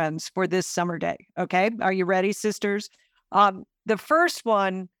Tuesday trends for this summer day. Okay, are you ready, sisters? The first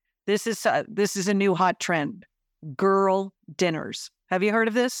one. This is a new hot trend. Girl dinners. Have you heard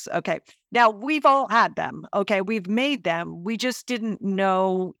of this? Okay. Now, we've all had them. Okay. We've made them. We just didn't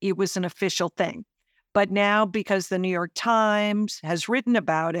know it was an official thing. But now, because the New York Times has written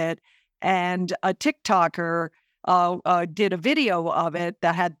about it and a TikToker did a video of it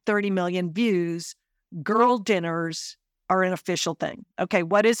that had 30 million views, girl dinners are an official thing. Okay.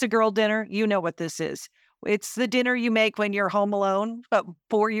 What is a girl dinner? You know what this is. It's the dinner you make when you're home alone, but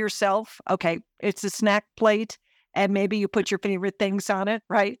for yourself. Okay. It's a snack plate. And maybe you put your favorite things on it,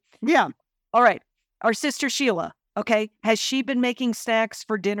 right? Yeah. All right. Our sister Sheila, okay, has she been making snacks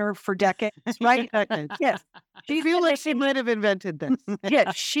for dinner for decades, right? Yes. I feel like she might have invented this.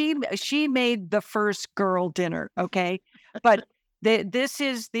 Yeah, she made the first girl dinner, okay? But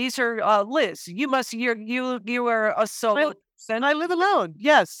these are Liz, you are a solo. And I live alone.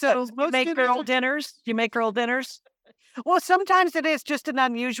 Yes. So you make girl dinners? You make girl dinners? Well, sometimes it is just an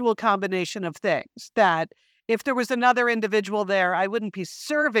unusual combination of things that if there was another individual there, I wouldn't be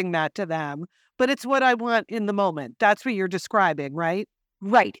serving that to them, but it's what I want in the moment. That's what you're describing, right?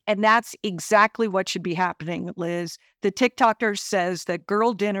 Right. And that's exactly what should be happening, Liz. The TikToker says that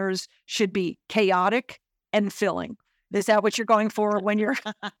girl dinners should be chaotic and filling. Is that what you're going for when you're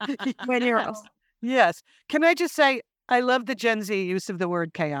Yes. Can I just say, I love the Gen Z use of the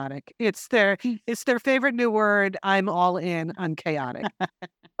word chaotic. It's their favorite new word. I'm all in on chaotic.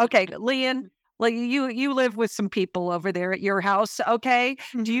 Okay, Leanne, like you live with some people over there at your house, okay?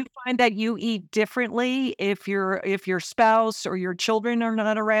 Do you find that you eat differently if your spouse or your children are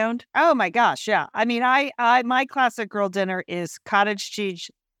not around? Oh my gosh, yeah. I mean, I my classic girl dinner is cottage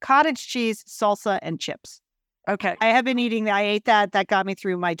cheese, salsa, and chips. Okay. I ate that. That got me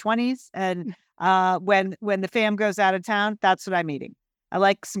through my 20s. And when the fam goes out of town, that's what I'm eating. I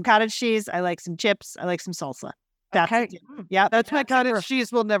like some cottage cheese. I like some chips. I like some salsa. Okay. Yeah, that's my cottage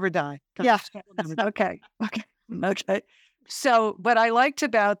cheese will never die. Yeah. Okay. So, what I liked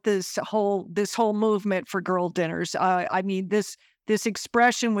about this whole movement for girl dinners, I mean, this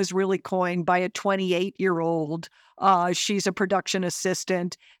expression was really coined by a 28-year-old. She's a production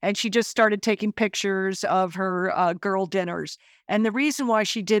assistant, and she just started taking pictures of her girl dinners. And the reason why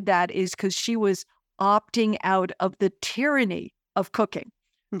she did that is because she was opting out of the tyranny of cooking.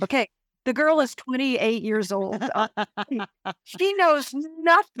 Okay. The girl is 28 years old. She knows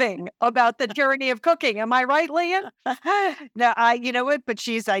nothing about the tyranny of cooking. Am I right, Leah? No, you know what? But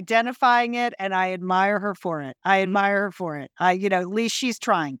she's identifying it, and I admire her for it. At least she's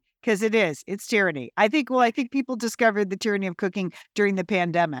trying, because it's tyranny. I think people discovered the tyranny of cooking during the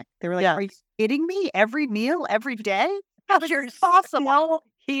pandemic. They were like, Are you kidding me? Every meal, every day? You're possible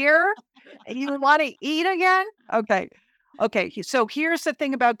here? You want to eat again? Okay, so here's the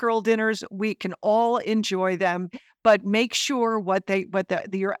thing about girl dinners. We can all enjoy them, but make sure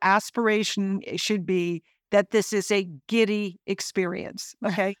your aspiration should be that this is a giddy experience,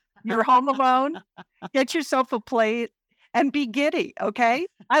 okay? You're home alone, get yourself a plate and be giddy, okay?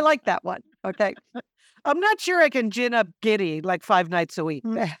 I like that one, okay? I'm not sure I can gin up giddy like 5 nights a week.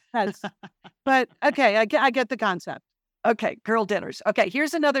 But okay, I get the concept. Okay, girl dinners. Okay,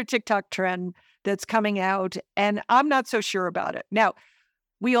 here's another TikTok trend that's coming out, and I'm not so sure about it. Now,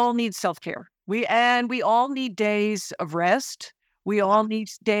 we all need self-care. We all need days of rest. We all need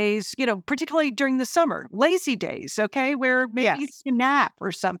days, particularly during the summer, lazy days, okay, where maybe you can nap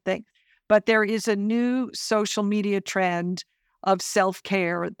or something. But there is a new social media trend of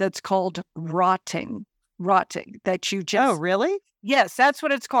self-care that's called rotting, that you just... Oh, really? Yes, that's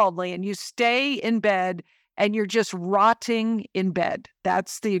what it's called, Lee. And you stay in bed and you're just rotting in bed.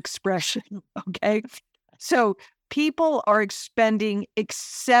 That's the expression, okay? So people are expending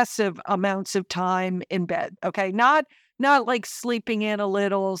excessive amounts of time in bed, okay? Not like sleeping in a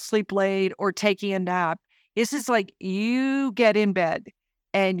little, sleep late, or taking a nap. This is like you get in bed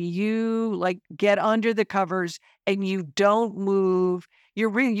and you like get under the covers and you don't move.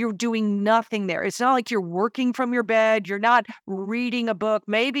 You're doing nothing there. It's not like you're working from your bed. You're not reading a book.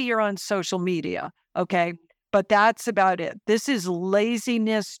 Maybe you're on social media, okay? but that's about it. This is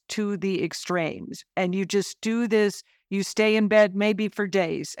laziness to the extremes. And you just do this. You stay in bed maybe for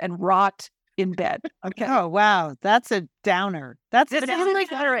days and rot in bed. Okay. Oh, wow. That's a downer. I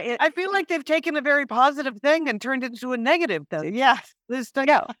feel like they've taken a very positive thing and turned it into a negative, though. Yeah.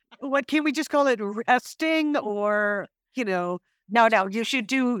 What can we just call it? Resting or, No, you should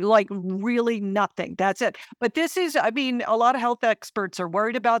do like really nothing. That's it. But this is, I mean, a lot of health experts are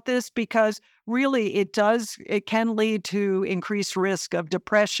worried about this because really it can lead to increased risk of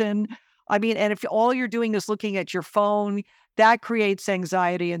depression. I mean, and if all you're doing is looking at your phone, that creates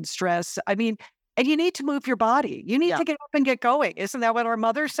anxiety and stress. I mean, and you need to move your body. You need to get up and get going. Isn't that what our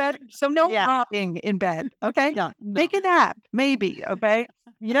mother said? So no hopping in bed. Okay. Yeah, Take a nap, maybe. Okay.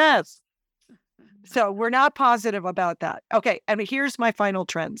 yes. So we're not positive about that. Okay. And here's my final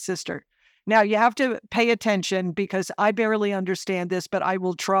trend, sister. Now you have to pay attention because I barely understand this, but I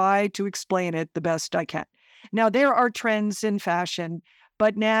will try to explain it the best I can. Now there are trends in fashion,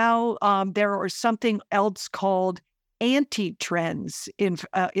 but now there are something else called anti-trends in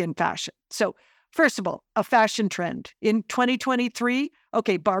fashion. So first of all, a fashion trend in 2023.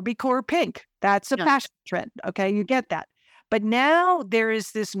 Okay. Barbiecore pink. That's a fashion trend. Okay. You get that. But now there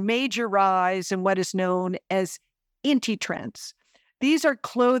is this major rise in what is known as anti-trends. These are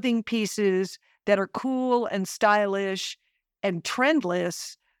clothing pieces that are cool and stylish and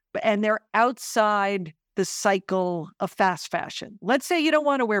trendless, and they're outside the cycle of fast fashion. Let's say you don't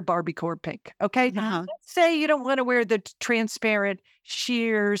want to wear Barbiecore pink, okay? Let's say you don't want to wear the transparent,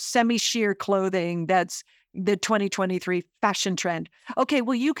 sheer, semi-sheer clothing that's the 2023 fashion trend. Okay,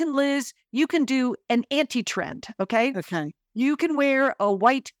 well, you can do an anti-trend, okay? Okay. You can wear a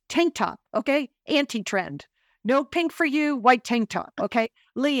white tank top, okay? Anti-trend. No pink for you, white tank top, okay?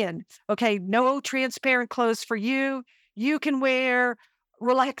 Leon, okay, no transparent clothes for you. You can wear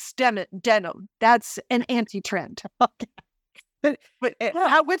relaxed denim. That's an anti-trend. Okay. But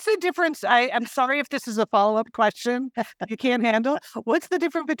what's the difference? I'm sorry if this is a follow-up question you can't handle. What's the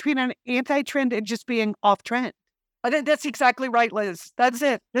difference between an anti-trend and just being off-trend? That's exactly right, Liz. That's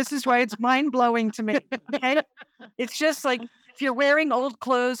it. This is why it's mind-blowing to me. Okay? It's just like if you're wearing old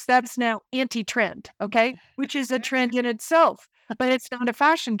clothes, that's now anti-trend, okay? Which is a trend in itself, but it's not a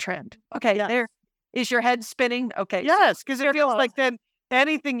fashion trend. Okay, there. Is your head spinning? Okay. Yes, because it feels like then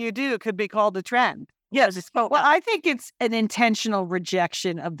anything you do could be called a trend. Yes. Well, I think it's an intentional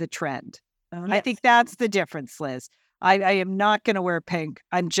rejection of the trend. I think that's the difference, Liz. I am not going to wear pink.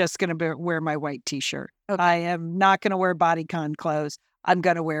 I'm just going to wear my white T-shirt. Okay. I am not going to wear bodycon clothes. I'm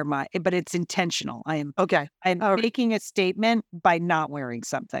going to wear but it's intentional. I'm making a statement by not wearing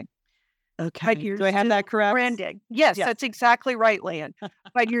something. Okay. Do I have that correct? Branding. Yes, that's exactly right, Leon.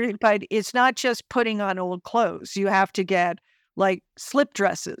 But it's not just putting on old clothes. You have to get like slip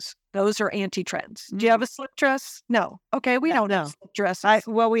dresses. Those are anti-trends. Do you have a slip dress? No. Okay, we don't have slip dresses.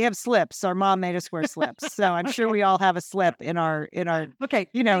 We have slips. Our mom made us wear slips, so I'm sure we all have a slip in our in our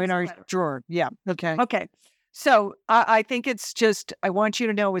drawer. Yeah. Okay. Okay. So I think it's just I want you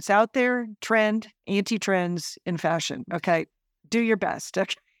to know it's out there. Trend, anti-trends in fashion. Okay, do your best.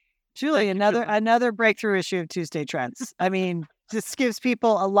 Okay. Julie, another breakthrough issue of Tuesday Trends. I mean, this gives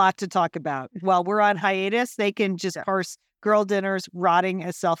people a lot to talk about. While we're on hiatus, they can just parse girl dinners, rotting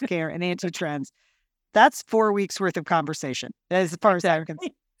as self-care, and anti-trends. That's 4 weeks worth of conversation, as far as I'm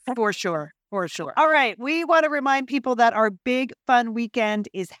concerned. For sure. All right. We want to remind people that our big fun weekend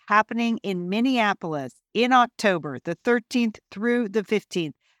is happening in Minneapolis in October, the 13th through the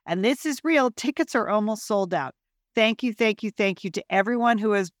 15th. And this is real. Tickets are almost sold out. Thank you to everyone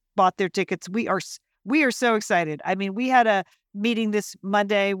who has bought their tickets. We are so excited. I mean, we had a meeting this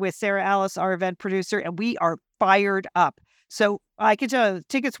Monday with Sarah Alice, our event producer, and we are fired up. So I can tell you,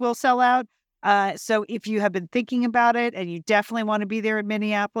 tickets will sell out. So if you have been thinking about it and you definitely want to be there in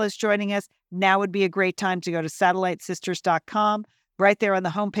Minneapolis joining us, now would be a great time to go to satellitesisters.com. Right there on the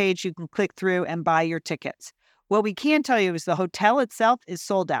homepage, you can click through and buy your tickets. What we can tell you is the hotel itself is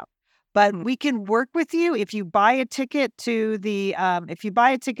sold out. But we can work with you if you buy a ticket to the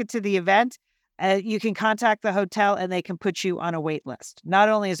event. You can contact the hotel and they can put you on a wait list. Not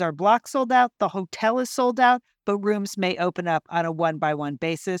only is our block sold out, the hotel is sold out, but rooms may open up on a one-by-one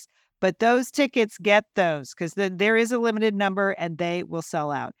basis. But those tickets, get those because there is a limited number and they will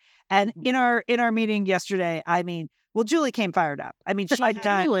sell out. And in our meeting yesterday, Julie came fired up. I mean, she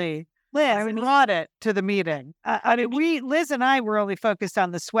Julie. Liz brought it to the meeting. Liz and I were only focused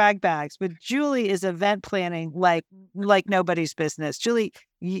on the swag bags, but Julie is event planning like nobody's business. Julie,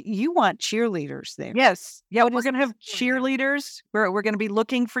 you want cheerleaders there? Yes. Yeah, we're going to have cheerleaders. We're going to be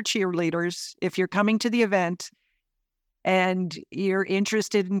looking for cheerleaders. If you're coming to the event and you're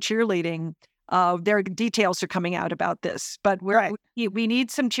interested in cheerleading, Their details are coming out about this. But we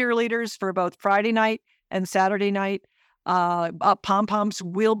need some cheerleaders for both Friday night and Saturday night. Pom-poms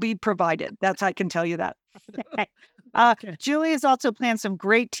will be provided. I can tell you that. Julie has also planned some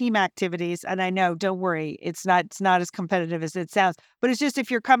great team activities. And I know, don't worry, it's not as competitive as it sounds. But it's just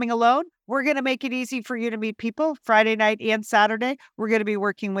if you're coming alone, we're going to make it easy for you to meet people Friday night and Saturday. We're going to be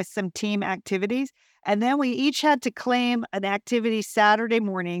working with some team activities. And then we each had to claim an activity Saturday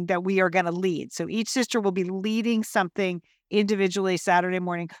morning that we are going to lead. So each sister will be leading something individually Saturday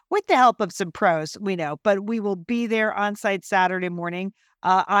morning with the help of some pros, we know, but we will be there on site Saturday morning.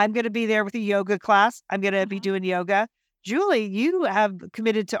 I'm going to be there with a yoga class. I'm going to be doing yoga. Julie, you have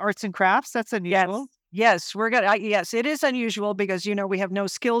committed to arts and crafts. That's unusual. Yes, we're going to. Yes, it is unusual because, we have no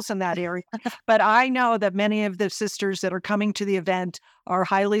skills in that area. But I know that many of the sisters that are coming to the event are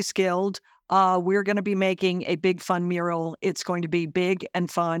highly skilled. We're going to be making a big fun mural. It's going to be big and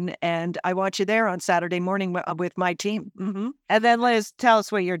fun. And I want you there on Saturday morning with my team. Mm-hmm. And then Liz, tell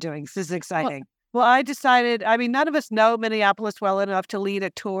us what you're doing. This is exciting. Well, I decided, none of us know Minneapolis well enough to lead a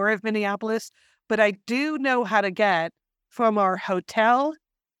tour of Minneapolis, but I do know how to get from our hotel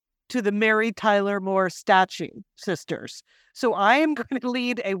to the Mary Tyler Moore statue, sisters. So I am going to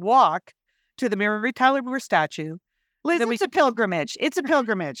lead a walk to the Mary Tyler Moore statue. Liz, it's a pilgrimage. It's a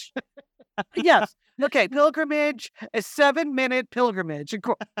pilgrimage. Yes. Okay. Pilgrimage, a 7-minute pilgrimage.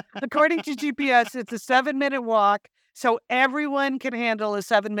 According to GPS, it's a 7-minute walk. So everyone can handle a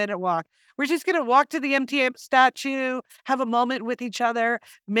 7-minute walk. We're just going to walk to the MTA statue, have a moment with each other,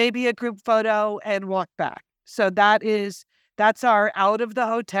 maybe a group photo, and walk back. So that's our out of the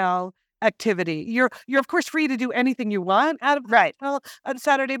hotel activity. You're of course free to do anything you want out of the hotel on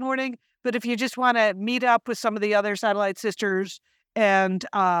Saturday morning. But if you just want to meet up with some of the other satellite sisters and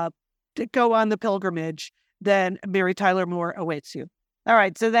to go on the pilgrimage, then Mary Tyler Moore awaits you. All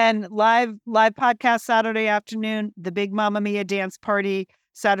right. So then live podcast Saturday afternoon, the big Mamma Mia dance party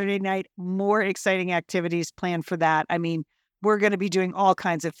Saturday night, more exciting activities planned for that. We're going to be doing all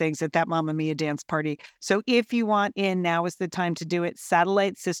kinds of things at that Mamma Mia dance party. So if you want in, now is the time to do it.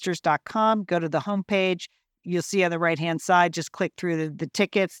 SatelliteSisters.com. Go to the homepage. You'll see on the right-hand side, just click through the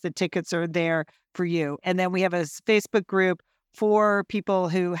tickets. The tickets are there for you. And then we have a Facebook group for people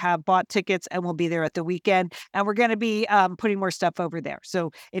who have bought tickets and will be there at the weekend. And we're going to be putting more stuff over there.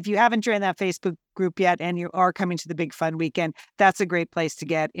 So if you haven't joined that Facebook group yet and you are coming to the Big Fun Weekend, that's a great place to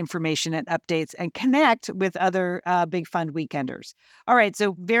get information and updates and connect with other Big Fun Weekenders. All right.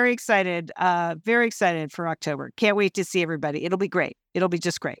 So very excited for October. Can't wait to see everybody. It'll be great. It'll be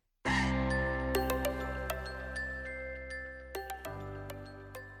just great.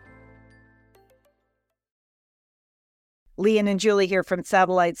 Leanne and Julie here from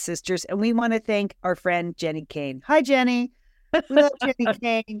Satellite Sisters, and we want to thank our friend Jenni Kayne. Hi, Jenni. We love Jenni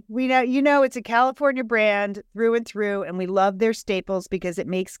Kayne. We know it's a California brand through and through, and we love their staples because it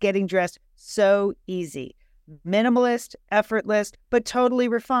makes getting dressed so easy. Minimalist, effortless, but totally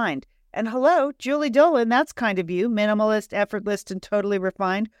refined. And hello, Julie Dolan, that's kind of you. Minimalist, effortless, and totally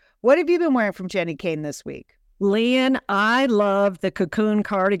refined. What have you been wearing from Jenni Kayne this week? Leanne, I love the cocoon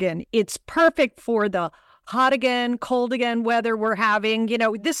cardigan. It's perfect for the hot again, cold again weather we're having.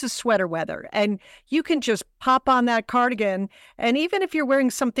 This is sweater weather, and you can just pop on that cardigan. And even if you're wearing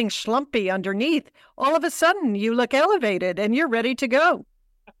something schlumpy underneath, all of a sudden you look elevated and you're ready to go.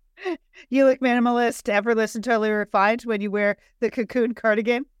 You look minimalist, effortless, and totally refined when you wear the cocoon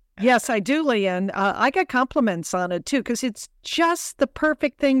cardigan. Yes, I do, Leanne. I get compliments on it too, because it's just the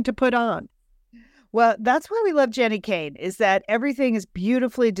perfect thing to put on. Well, that's why we love Jenni Kayne, is that everything is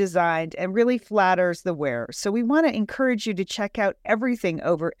beautifully designed and really flatters the wearer. So we want to encourage you to check out everything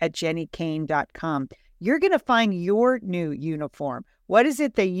over at JenniKayne.com. You're going to find your new uniform. What is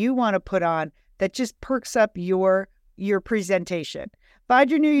it that you want to put on that just perks up your presentation? Find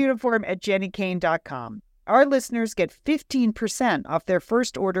your new uniform at JenniKayne.com. Our listeners get 15% off their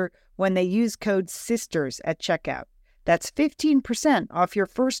first order when they use code SISTERS at checkout. That's 15% off your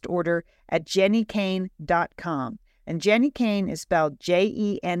first order at JenniKayne.com. And Jenni Kayne is spelled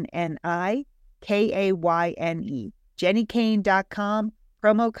JenniKayne. JenniKayne.com,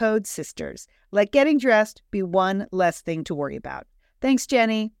 promo code SISTERS. Let getting dressed be one less thing to worry about. Thanks,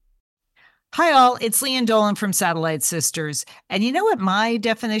 Jenni. Hi, all. It's Leanne Dolan from Satellite Sisters. And you know what my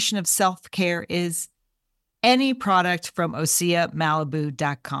definition of self-care is? Any product from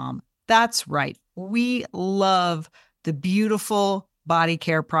OseaMalibu.com. That's right. We love the beautiful body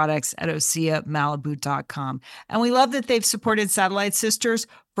care products at OseaMalibu.com. And we love that they've supported Satellite Sisters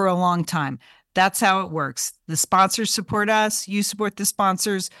for a long time. That's how it works. The sponsors support us. You support the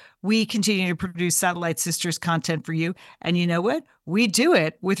sponsors. We continue to produce Satellite Sisters content for you. And you know what? We do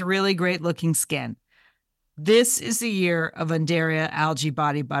it with really great looking skin. This is the year of Undaria Algae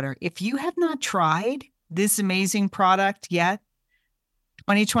Body Butter. If you have not tried this amazing product yet,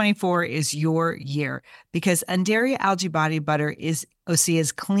 2024 is your year, because Undaria Algae Body Butter is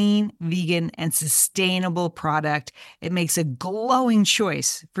Osea's clean, vegan, and sustainable product. It makes a glowing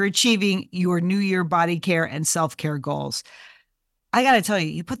choice for achieving your New Year body care and self-care goals. I got to tell you,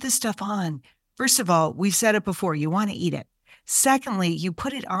 you put this stuff on. First of all, we've said it before, you want to eat it. Secondly, you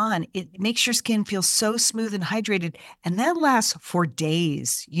put it on, it makes your skin feel so smooth and hydrated, and that lasts for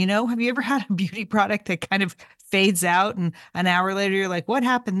days. You know, have you ever had a beauty product that kind of fades out and an hour later you're like, what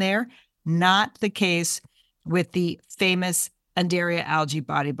happened there? Not the case with the famous Undaria Algae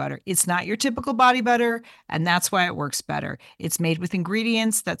Body Butter. It's not your typical body butter, and that's why it works better. It's made with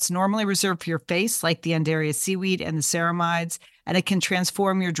ingredients that's normally reserved for your face, like the Undaria seaweed and the ceramides, and it can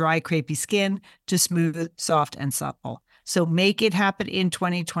transform your dry, crepey skin to smooth, soft, and supple. So make it happen in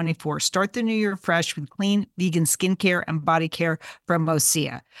 2024. Start the new year fresh with clean vegan skincare and body care from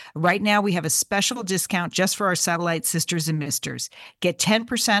Osea. Right now, we have a special discount just for our Satellite Sisters and Misters. Get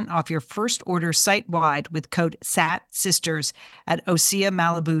 10% off your first order site-wide with code SATSisters at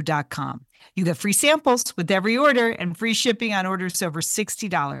OseaMalibu.com. You get free samples with every order and free shipping on orders over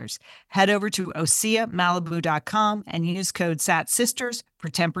 $60. Head over to OseaMalibu.com and use code SATSisters for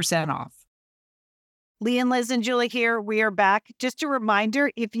 10% off. Lee and Liz and Julie here. We are back. Just a reminder,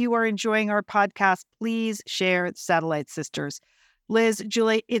 if you are enjoying our podcast, please share Satellite Sisters. Liz,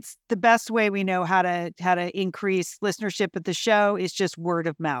 Julie, it's the best way we know how to increase listenership at the show is just word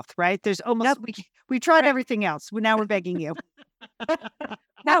of mouth, right? There's almost we tried everything else. Now we're begging you.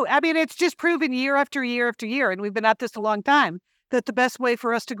 No, I mean, it's just proven year after year after year, and we've been at this a long time, that the best way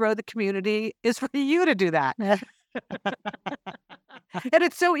for us to grow the community is for you to do that. And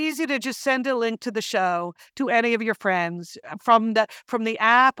it's so easy to just send a link to the show to any of your friends from the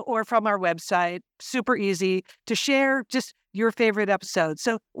app or from our website. Super easy to share just your favorite episode.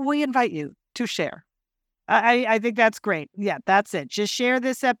 So we invite you to share. I think that's great. Yeah, that's it. Just share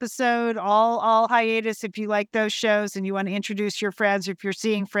this episode, all hiatus. If you like those shows and you want to introduce your friends, if you're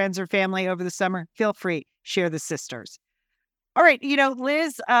seeing friends or family over the summer, feel free. Share the sisters. All right. You know,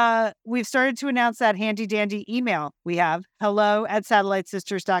 Liz, we've started to announce that handy dandy email we have,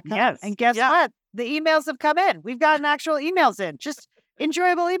 hello@satellitesisters.com. Yes. And guess what? The emails have come in. We've gotten actual emails in, just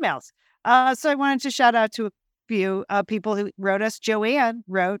enjoyable emails. So I wanted to shout out to a few people who wrote us. Joanne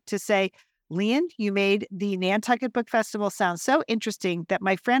wrote to say, Leon, you made the Nantucket Book Festival sound so interesting that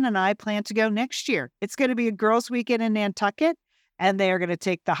my friend and I plan to go next year. It's going to be a girls' weekend in Nantucket, and they are going to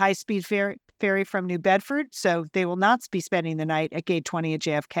take the high-speed ferry from New Bedford, so they will not be spending the night at Gate 20 at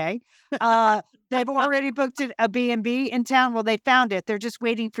JFK. They've already booked a B&B in town. Well, they found it. They're just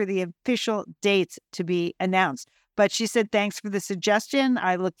waiting for the official dates to be announced. But she said, thanks for the suggestion.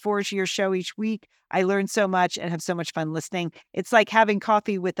 I look forward to your show each week. I learned so much and have so much fun listening. It's like having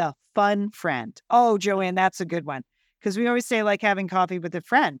coffee with a fun friend. Oh, Joanne, that's a good one. Because we always say like having coffee with a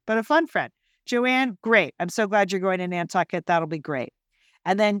friend, but a fun friend. Joanne, great. I'm so glad you're going to Nantucket. That'll be great.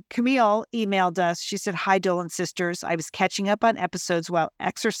 And then Camille emailed us. She said, hi, Dolan sisters. I was catching up on episodes while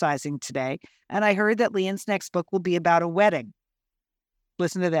exercising today, and I heard that Leon's next book will be about a wedding.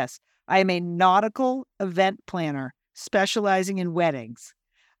 Listen to this. I am a nautical event planner specializing in weddings.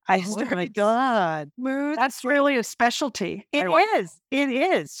 Oh my God. That's really a specialty. It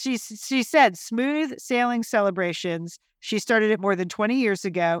is. She said smooth sailing celebrations. She started it more than 20 years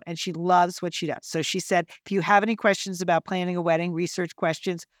ago, and she loves what she does. So she said, if you have any questions about planning a wedding, research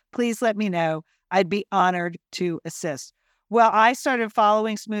questions, please let me know. I'd be honored to assist. Well, I started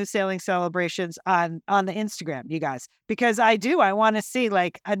following Smooth Sailing Celebrations on the Instagram, you guys, because I want to see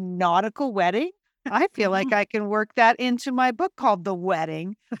like a nautical wedding. I feel like I can work that into my book called The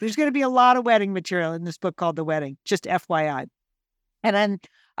Wedding. There's going to be a lot of wedding material in this book called The Wedding, just FYI. And then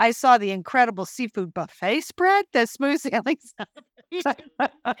I saw the incredible seafood buffet spread that Smooth Sailing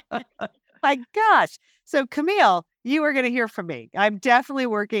My gosh. So Camille, you are going to hear from me. I'm definitely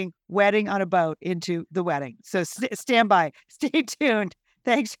working wedding on a boat into The Wedding. So stand by. Stay tuned.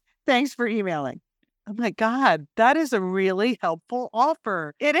 Thanks for emailing. Oh my God, that is a really helpful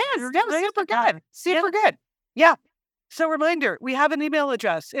offer. It is. Super good. Super good. Yeah. So reminder, we have an email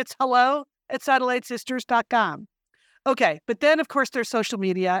address. It's hello@satellitesisters.com. Okay. But then, of course, there's social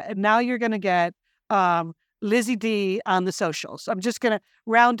media. And now you're going to get Lizzie D on the socials. I'm just going to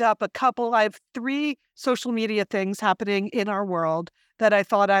round up a couple. I have 3 social media things happening in our world that I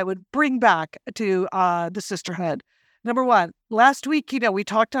thought I would bring back to the sisterhood. Number one, last week, we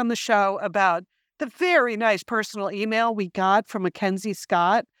talked on the show about the very nice personal email we got from Mackenzie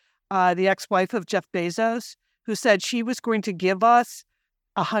Scott, the ex-wife of Jeff Bezos, who said she was going to give us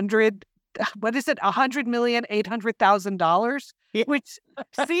 $100,800,000, which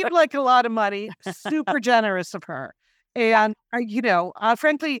seemed like a lot of money. Super generous of her. And,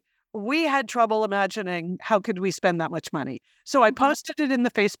 frankly, we had trouble imagining how could we spend that much money. So I posted it in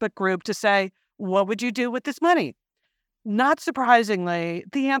the Facebook group to say, what would you do with this money? Not surprisingly,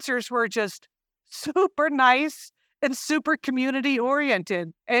 the answers were just super nice and super community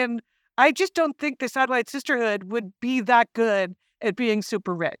oriented. And I just don't think the Satellite Sisterhood would be that good at being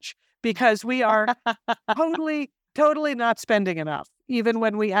super rich, because we are totally not spending enough, even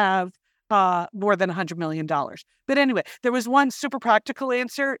when we have more than $100 million. But anyway, there was one super practical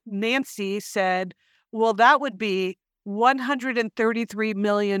answer. Nancy said, well, that would be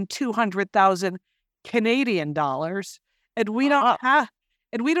 $133,200,000 Canadian dollars. And we don't have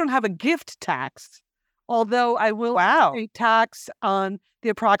a gift tax, although I will pay tax on the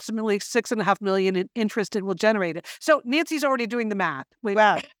approximately $6.5 million in interest it will generate. So Nancy's already doing the math.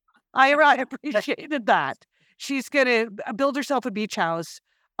 Wow. I appreciated that. She's going to build herself a beach house,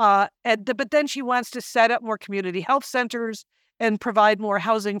 but then she wants to set up more community health centers and provide more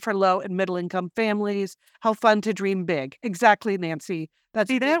housing for low and middle income families. How fun to dream big. Exactly, Nancy.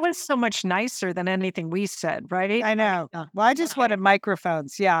 That was so much nicer than anything we said, right? I know. Well, I just wanted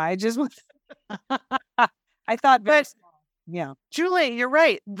microphones. Yeah, I just want. I thought, yeah. Julie, you're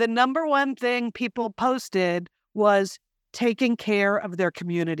right. The number one thing people posted was taking care of their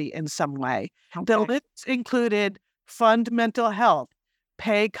community in some way. Okay. The list included fund mental health,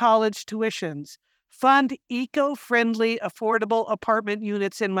 pay college tuitions, fund eco-friendly, affordable apartment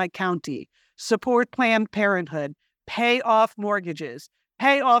units in my county, support Planned Parenthood, pay off mortgages,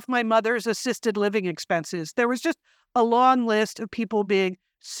 pay off my mother's assisted living expenses. There was just a long list of people being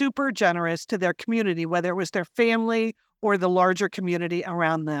super generous to their community, whether it was their family or the larger community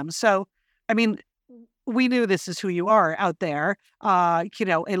around them. So, I mean, we knew this is who you are out there, a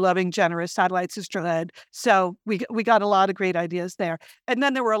loving, generous Satellite Sisterhood. So we got a lot of great ideas there. And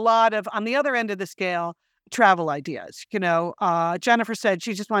then there were a lot of, on the other end of the scale, travel ideas. Jennifer said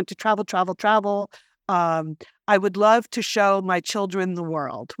she just wanted to travel. I would love to show my children the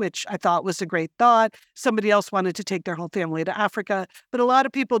world, which I thought was a great thought. Somebody else wanted to take their whole family to Africa, but a lot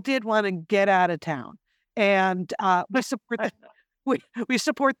of people did want to get out of town. And we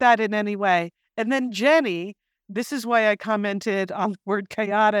support that in any way. And then Jenny, this is why I commented on the word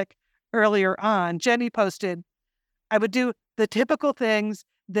chaotic earlier on. Jenny posted, I would do the typical things,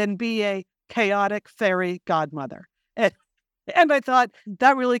 then be a chaotic fairy godmother. And I thought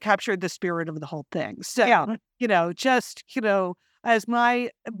that really captured the spirit of the whole thing. So, as my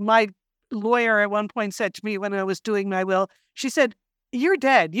lawyer at one point said to me when I was doing my will, she said, you're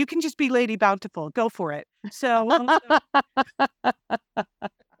dead. You can just be Lady Bountiful. Go for it. So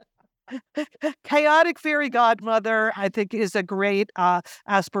chaotic fairy godmother, I think, is a great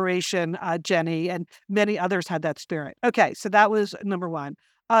aspiration, Jenny, and many others had that spirit. Okay, so that was number one.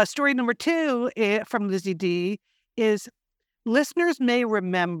 Story number two from Lizzie D is listeners may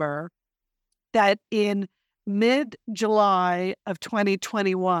remember that in mid-July of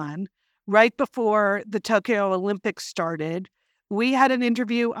 2021, right before the Tokyo Olympics started, we had an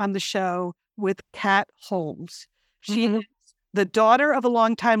interview on the show with Kat Holmes. She is the daughter of a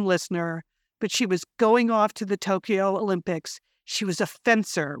longtime listener, but she was going off to the Tokyo Olympics. She was a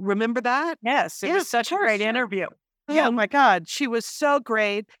fencer. Remember that? Yes, it was such a great interview. Yeah. Oh my God. She was so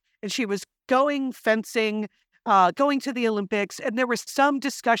great. And she was going fencing, going to the Olympics. And there was some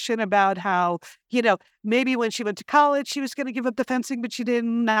discussion about how, maybe when she went to college, she was going to give up the fencing, but she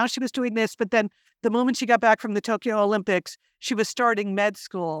didn't. Now she was doing this. But then the moment she got back from the Tokyo Olympics, she was starting med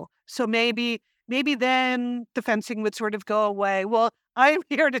school. So maybe then the fencing would sort of go away. Well, I'm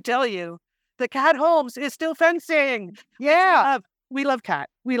here to tell you that Kat Holmes is still fencing. Yeah. We love Kat.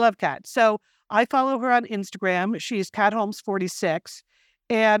 So I follow her on Instagram. She's Kat Holmes 46.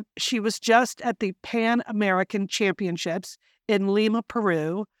 And she was just at the Pan American Championships in Lima,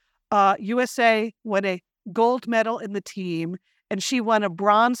 Peru. USA won a gold medal in the team, and she won a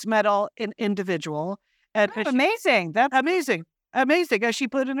bronze medal in individual. And amazing. That's amazing. As she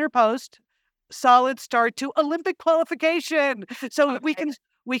put in her post, solid start to Olympic qualification. So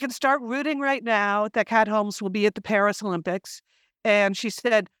we can start rooting right now that Kat Holmes will be at the Paris Olympics. And she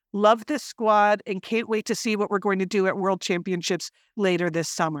said, love this squad and can't wait to see what we're going to do at World Championships later this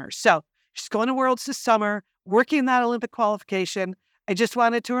summer. So she's going to Worlds this summer, working that Olympic qualification. I just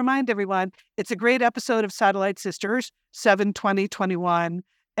wanted to remind everyone, it's a great episode of Satellite Sisters, 7/20/21.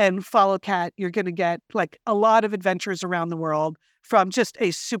 and follow Kat, you're going to get like a lot of adventures around the world from just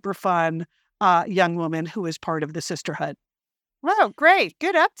a super fun young woman who is part of the sisterhood. Oh, great.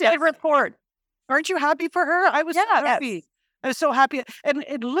 Good update. Good report. Aren't you happy for her? I was so happy. Yes. I was so happy. And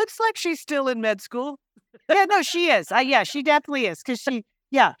it looks like she's still in med school. Yeah, no, she is. Yeah, she definitely is. Because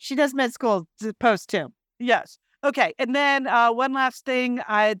she does med school post too. Yes. Okay. And then one last thing,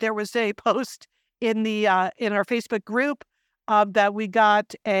 there was a post in the in our Facebook group that we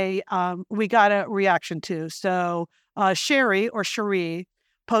got a reaction to. So Sherry or Cherie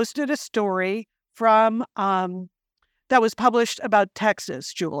posted a story from that was published about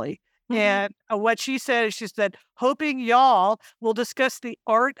Texas, Julie. And what she said, hoping y'all will discuss the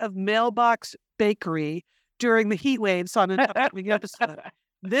art of mailbox bakery during the heat waves on an upcoming episode.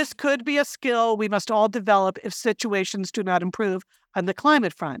 This could be a skill we must all develop if situations do not improve on the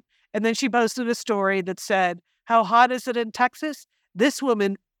climate front. And then she posted a story that said, how hot is it in Texas? This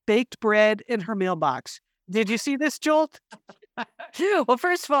woman baked bread in her mailbox. Did you see this, Jolt? Well,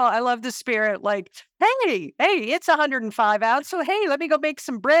 first of all, I love the spirit. Like, hey, it's 105 out. So, hey, let me go make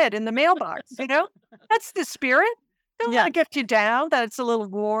some bread in the mailbox. That's the spirit. Don't want to get you down that it's a little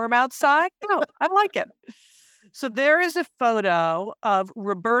warm outside. No, I like it. So there is a photo of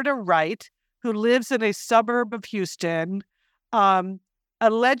Roberta Wright, who lives in a suburb of Houston,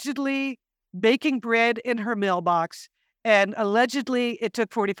 allegedly baking bread in her mailbox. And allegedly, it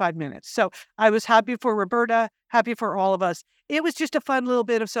took 45 minutes. So I was happy for Roberta, happy for all of us. It was just a fun little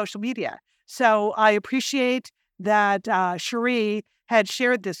bit of social media. So I appreciate that Cherie had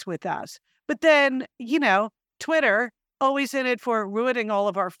shared this with us. But then, Twitter, always in it for ruining all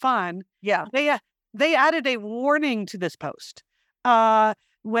of our fun. Yeah. They added a warning to this post.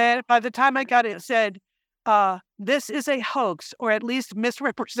 When by the time I got it, it said, this is a hoax, or at least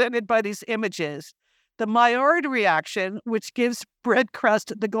misrepresented by these images. The Maillard reaction, which gives bread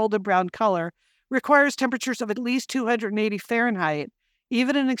crust the golden brown color, requires temperatures of at least 280 Fahrenheit.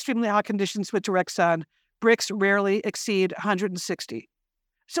 Even in extremely hot conditions with direct sun, bricks rarely exceed 160.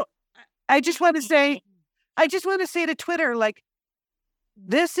 So I just want to say to Twitter, like,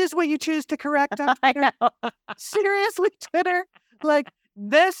 this is what you choose to correct us? I know. Seriously, Twitter? Like,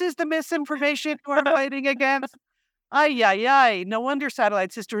 this is the misinformation we're fighting against? Ay. No wonder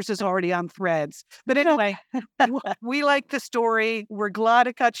Satellite Sisters is already on threads. But anyway, we like the story. We're glad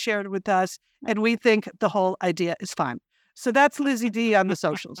it got shared with us. And we think the whole idea is fun. So that's Lizzie D on the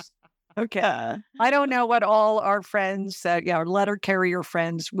socials. Okay. I don't know what all our friends, our letter carrier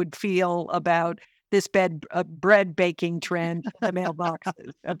friends would feel about this bread baking trend in the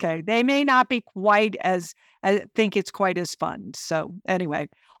mailboxes. Okay. They may not be quite I think it's quite as fun. So anyway,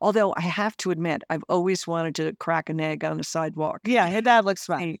 although I have to admit, I've always wanted to crack an egg on a sidewalk. Yeah, that looks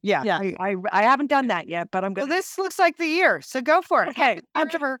fun. Yeah. I haven't done that yet, but I'm going Well, this looks like the year. So go for it. Okay.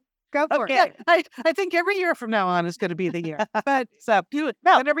 Go for Yeah, it. I think every year from now on is going to be the year. But so do it.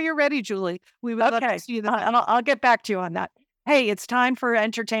 Whenever you're ready, Julie, we would love to see you. And I'll get back to you on that. Hey, it's time for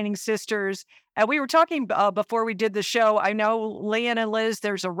Entertaining Sisters. And we were talking before we did the show. I know, Leanne and Liz,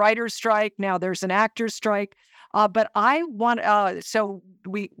 there's a writer's strike. Now there's an actor's strike. But I want, so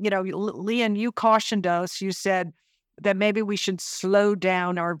we, Leanne, you cautioned us. You said that maybe we should slow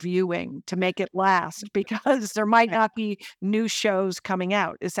down our viewing to make it last because there might not be new shows coming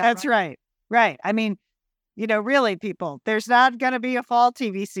out. Is that That's right? Right. I mean, really, people, there's not going to be a fall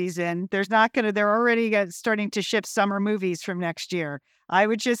TV season. They're already starting to ship summer movies from next year. I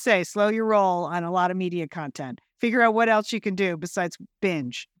would just say slow your roll on a lot of media content. Figure out what else you can do besides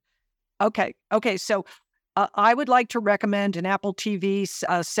binge. Okay. So I would like to recommend an Apple TV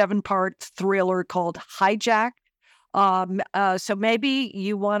 7-part thriller called Hijack. So maybe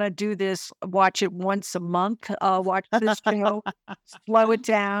you want to do this, watch it once a month, watch this show, slow it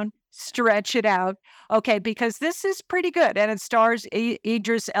down, stretch it out. Okay, because this is pretty good. And it stars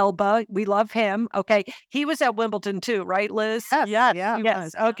Idris Elba. We love him. Okay. He was at Wimbledon too, right, Liz?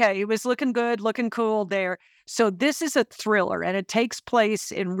 Yes. Okay. He was looking good, looking cool there. So this is a thriller and it takes place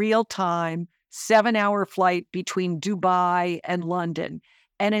in real time, 7-hour flight between Dubai and London.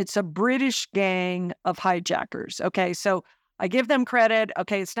 And it's a British gang of hijackers. Okay, so I give them credit.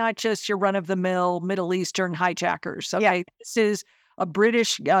 Okay, it's not just your run-of-the-mill Middle Eastern hijackers. Okay, This is a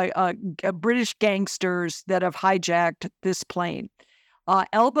British gangsters that have hijacked this plane.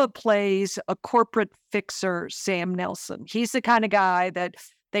 Elba plays a corporate fixer, Sam Nelson. He's the kind of guy that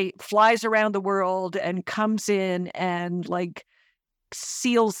flies around the world and comes in and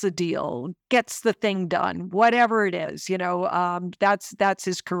seals the deal, gets the thing done, whatever it is, that's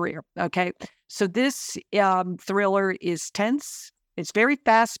his career. Okay. So this thriller is tense. It's very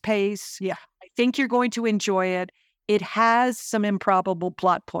fast paced. Yeah. I think you're going to enjoy it. It has some improbable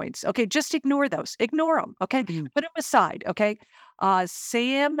plot points. Okay, just ignore those. Ignore them. Okay, put them aside. Okay,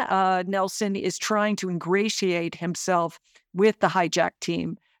 Sam Nelson is trying to ingratiate himself with the hijack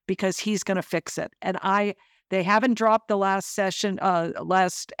team because he's going to fix it. And they haven't dropped the last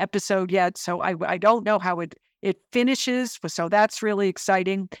episode yet, so I don't know how it finishes. So that's really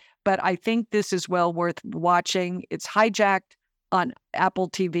exciting. But I think this is well worth watching. It's Hijacked on Apple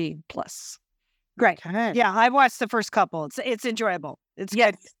TV Plus. Great. Okay. Yeah, I watched the first couple. It's enjoyable. It's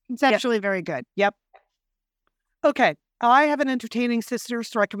good. It's actually very good. Yep. Okay. I have an Entertaining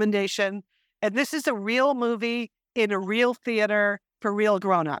Sisters recommendation, and this is a real movie in a real theater for real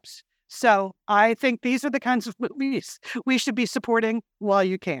grown-ups. So I think these are the kinds of movies we should be supporting while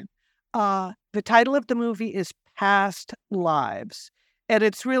you can. The title of the movie is Past Lives, and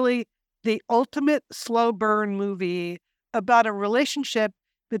it's really the ultimate slow burn movie about a relationship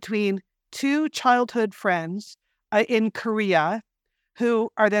between two childhood friends in Korea who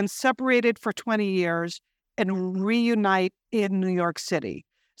are then separated for 20 years and reunite in New York City.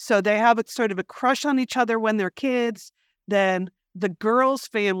 So they have sort of a crush on each other when they're kids. Then the girl's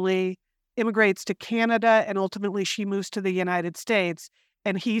family immigrates to Canada, and ultimately she moves to the United States,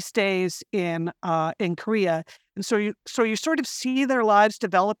 and he stays in Korea. And so you sort of see their lives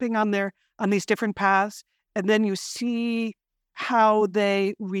developing on these different paths, and then you see how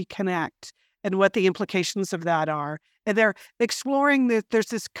they reconnect and what the implications of that are. And they're exploring there's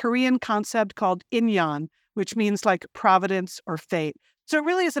this Korean concept called inyan, which means like providence or fate. So it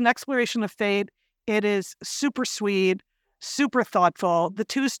really is an exploration of fate. It is super sweet, super thoughtful. The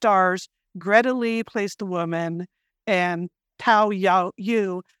two stars, Greta Lee plays the woman and Tao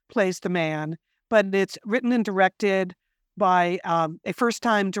Yu plays the man. But it's written and directed by a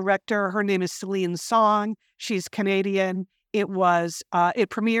first-time director. Her name is Celine Song. She's Canadian. It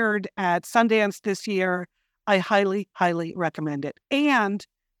premiered at Sundance this year. I highly, highly recommend it. And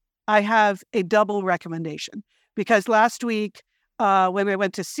I have a double recommendation because last week when I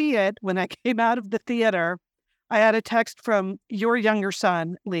went to see it, when I came out of the theater, I had a text from your younger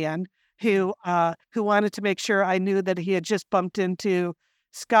son, Leon, who wanted to make sure I knew that he had just bumped into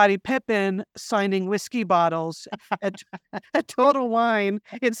Scottie Pippen signing whiskey bottles at Total Wine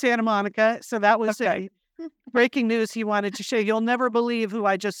in Santa Monica. So that was breaking news he wanted to share. You'll never believe who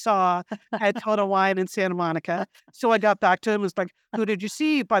I just saw at Total Wine in Santa Monica. So I got back to him and was like, who did you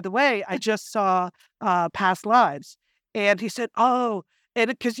see? By the way, I just saw Past Lives. And he said, oh, and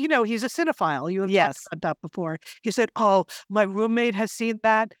because, he's a cinephile. You have talked about that before. He said, oh, my roommate has seen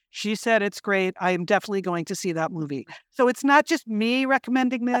that. She said it's great. I am definitely going to see that movie. So it's not just me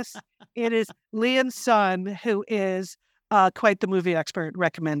recommending this. It is Leon's son, who is quite the movie expert,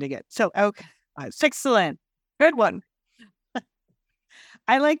 recommending it. So, okay. Excellent. Good one.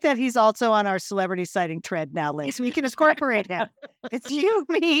 I like that he's also on our celebrity sighting thread now, Liz. We can incorporate him. It's you,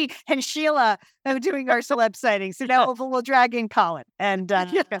 me, and Sheila doing our celeb sightings. So now we'll drag in Colin, and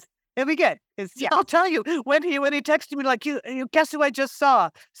it'll be good. I'll tell you, when he texted me like, you guess who I just saw?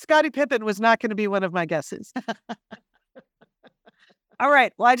 Scottie Pippen was not going to be one of my guesses. All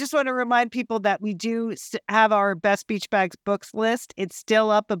right. Well, I just want to remind people that we do have our Best Beach Bags books list. It's still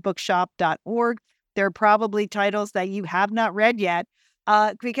up at bookshop.org. There are probably titles that you have not read yet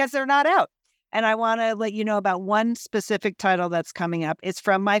because they're not out. And I want to let you know about one specific title that's coming up. It's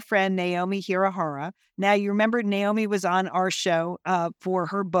from my friend Naomi Hirahara. Now, you remember Naomi was on our show for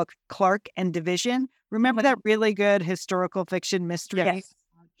her book, Clark and Division. Remember that really good historical fiction mystery?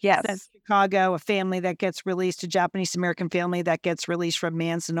 Yes. Chicago, a family that gets released, a Japanese-American family that gets released from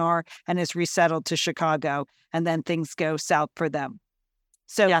Manzanar and is resettled to Chicago, and then things go south for them.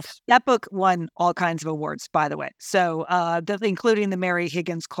 So that book won all kinds of awards, by the way. So including the Mary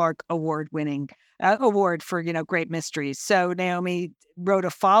Higgins Clark award-winning award for, great mysteries. So Naomi wrote a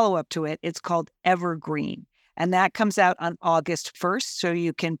follow-up to it. It's called Evergreen, and that comes out on August 1st. So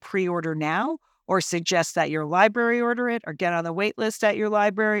you can pre-order now, or suggest that your library order it, or get on the wait list at your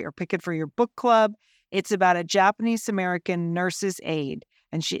library, or pick it for your book club. It's about a Japanese-American nurse's aide.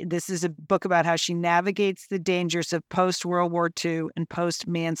 And this is a book about how she navigates the dangers of post-World War II and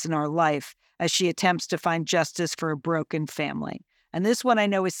post-Manzanar life as she attempts to find justice for a broken family. And this one I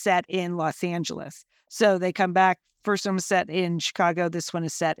know is set in Los Angeles. So they come back. First one was set in Chicago. This one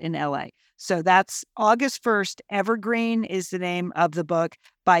is set in LA. So that's August 1st. Evergreen is the name of the book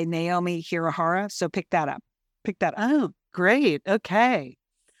by Naomi Hirahara. So pick that up. Oh, great. Okay.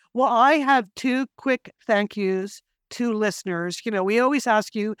 Well, I have two quick thank yous to listeners. We always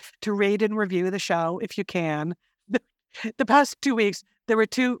ask you to rate and review the show if you can. The past 2 weeks, there were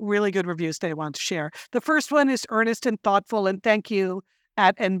two really good reviews that I want to share. The first one is earnest and thoughtful, and thank you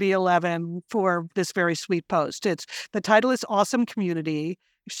at NB11 for this very sweet post. The title is Awesome Community.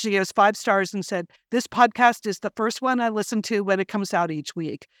 She gives 5 stars and said, "This podcast is the first one I listen to when it comes out each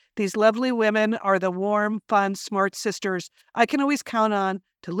week. These lovely women are the warm, fun, smart sisters I can always count on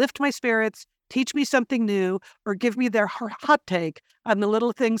to lift my spirits, teach me something new, or give me their hot take on the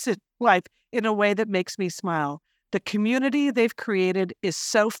little things in life in a way that makes me smile. The community they've created is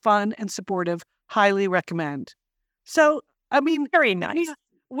so fun and supportive. Highly recommend." So, I mean, Very nice.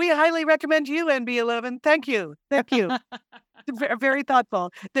 we highly recommend you, NB11. Thank you. Thank you. Very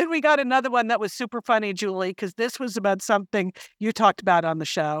thoughtful. Then we got another one that was super funny, Julie, because this was about something you talked about on the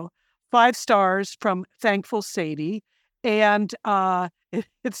show. 5 stars from Thankful Sadie. And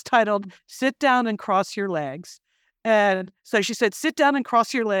it's titled, Sit Down and Cross Your Legs. And so she said, sit down and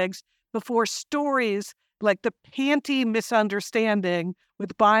cross your legs before stories like the panty misunderstanding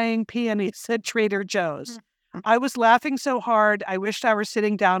with buying peonies at Trader Joe's. I was laughing so hard, I wished I were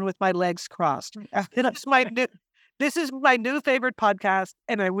sitting down with my legs crossed. This is my new favorite podcast,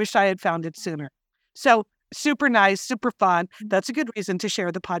 and I wish I had found it sooner. So super nice, super fun. That's a good reason to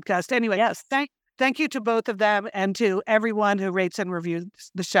share the podcast. Anyway, Yes. Thank you to both of them and to everyone who rates and reviews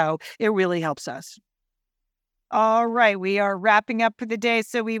the show. It really helps us. All right, we are wrapping up for the day.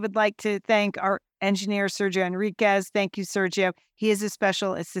 So we would like to thank our engineer, Sergio Enriquez. Thank you, Sergio. He is a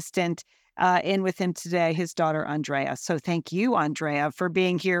special assistant in with him today, his daughter, Andrea. So thank you, Andrea, for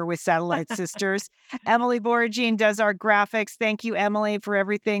being here with Satellite Sisters. Emily Boragine does our graphics. Thank you, Emily, for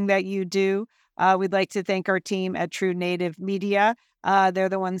everything that you do. We'd like to thank our team at True Native Media. They're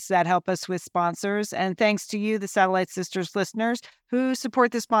the ones that help us with sponsors. And thanks to you, the Satellite Sisters listeners, who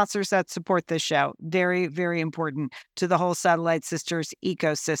support the sponsors that support this show. Very, very important to the whole Satellite Sisters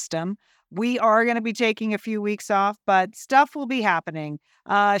ecosystem. We are going to be taking a few weeks off, but stuff will be happening.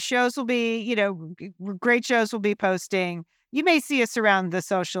 Shows will be, great shows will be posting. You may see us around the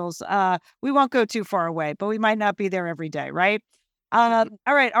socials. We won't go too far away, but we might not be there every day, right? All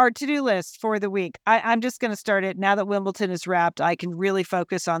right, our to-do list for the week. I'm just going to start it. Now that Wimbledon is wrapped, I can really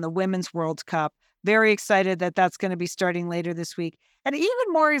focus on the Women's World Cup. Very excited that that's going to be starting later this week. And even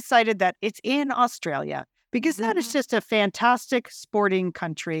more excited that it's in Australia, because that is just a fantastic sporting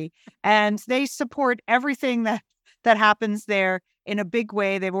country. And they support everything that happens there in a big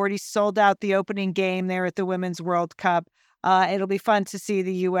way. They've already sold out the opening game there at the Women's World Cup. It'll be fun to see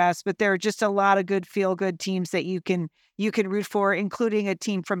the U.S., but there are just a lot of good feel-good teams that you can root for, including a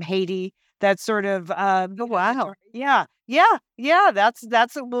team from Haiti. That's sort of wow. Yeah. That's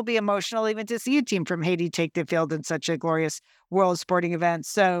it will be emotional even to see a team from Haiti take the field in such a glorious world sporting event.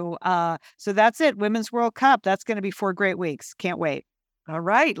 So that's it. Women's World Cup. That's going to be 4 great weeks. Can't wait. All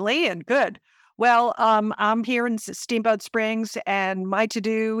right, Leanne, good. Well, I'm here in Steamboat Springs, and my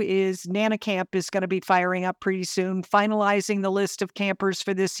to-do is Nana Camp is going to be firing up pretty soon, finalizing the list of campers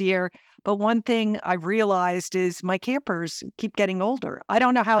for this year. But one thing I've realized is my campers keep getting older. I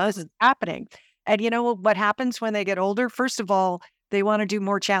don't know how this is happening. And you know what happens when they get older? First of all, they want to do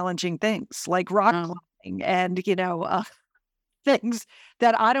more challenging things like rock climbing and, things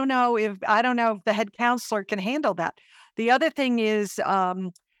that I don't know if the head counselor can handle that. The other thing is,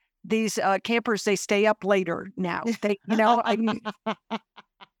 these campers, they stay up later now.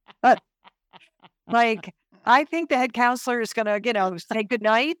 I think the head counselor is going to, say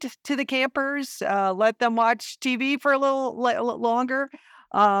goodnight to the campers, let them watch TV for a little longer.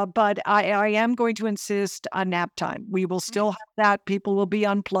 But I am going to insist on nap time. We will still have that. People will be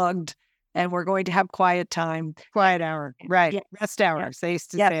unplugged, and we're going to have quiet time. Quiet hour. Right. Yes. Rest hours. Yes. They used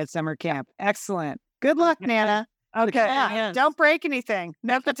to say at summer camp. Excellent. Good luck, Nana. Okay. Yeah. Don't break anything.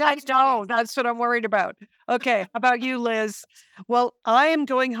 No, that's what I'm worried about. Okay. How about you, Liz? Well, I am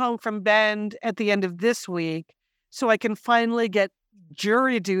going home from Bend at the end of this week, so I can finally get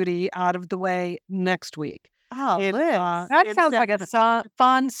jury duty out of the way next week. Oh, Liz. That sounds like a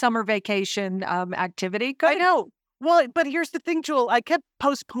fun summer vacation activity. Good. I know. Well, but here's the thing, Jewel. I kept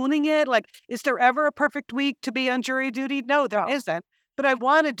postponing it. Like, is there ever a perfect week to be on jury duty? No, there isn't. But I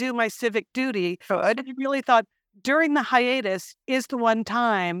want to do my civic duty. Good. And I really thought during the hiatus is the one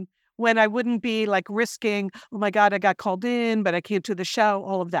time when I wouldn't be like risking, oh my God, I got called in, but I can't do the show,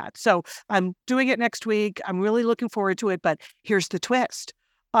 all of that. So I'm doing it next week. I'm really looking forward to it. But here's the twist.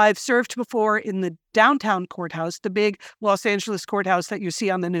 I've served before in the downtown courthouse, the big Los Angeles courthouse that you see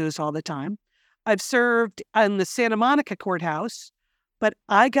on the news all the time. I've served in the Santa Monica courthouse, but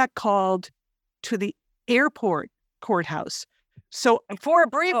I got called to the airport courthouse. So for a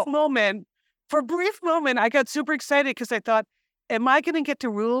brief moment, I got super excited because I thought, am I going to get to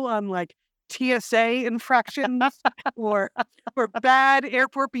rule on like TSA infractions or bad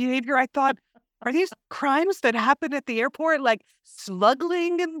airport behavior? I thought, Are these crimes that happen at the airport, like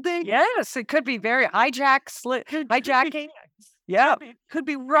smuggling and things? Yes, it could be very hijacking. Yeah. Could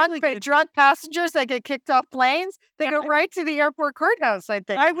be Drunk passengers that get kicked off planes, they go right to the airport courthouse, I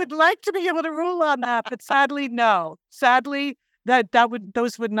think. I would like to be able to rule on that, but sadly, no. Sadly,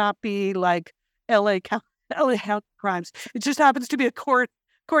 those would not be like LA crimes. It just happens to be a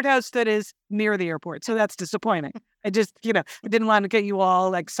courthouse that is near the airport, so that's disappointing. I just, I didn't want to get you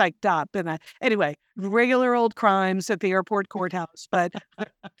all like psyched up. And anyway, regular old crimes at the airport courthouse, but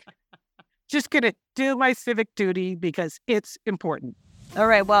just gonna do my civic duty because it's important. All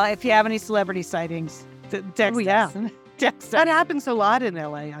right. Well, if you have any celebrity sightings, text us. Text us. That happens a lot in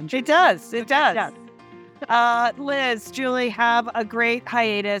LA. It does. It does. Liz, Julie, have a great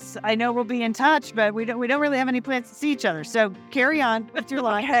hiatus. I know we'll be in touch, but we don't really have any plans to see each other. So carry on with your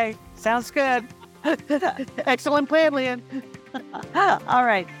life. Hey, sounds good. Excellent plan, Leanne. All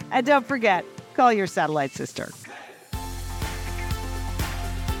right. And don't forget, call your satellite sister.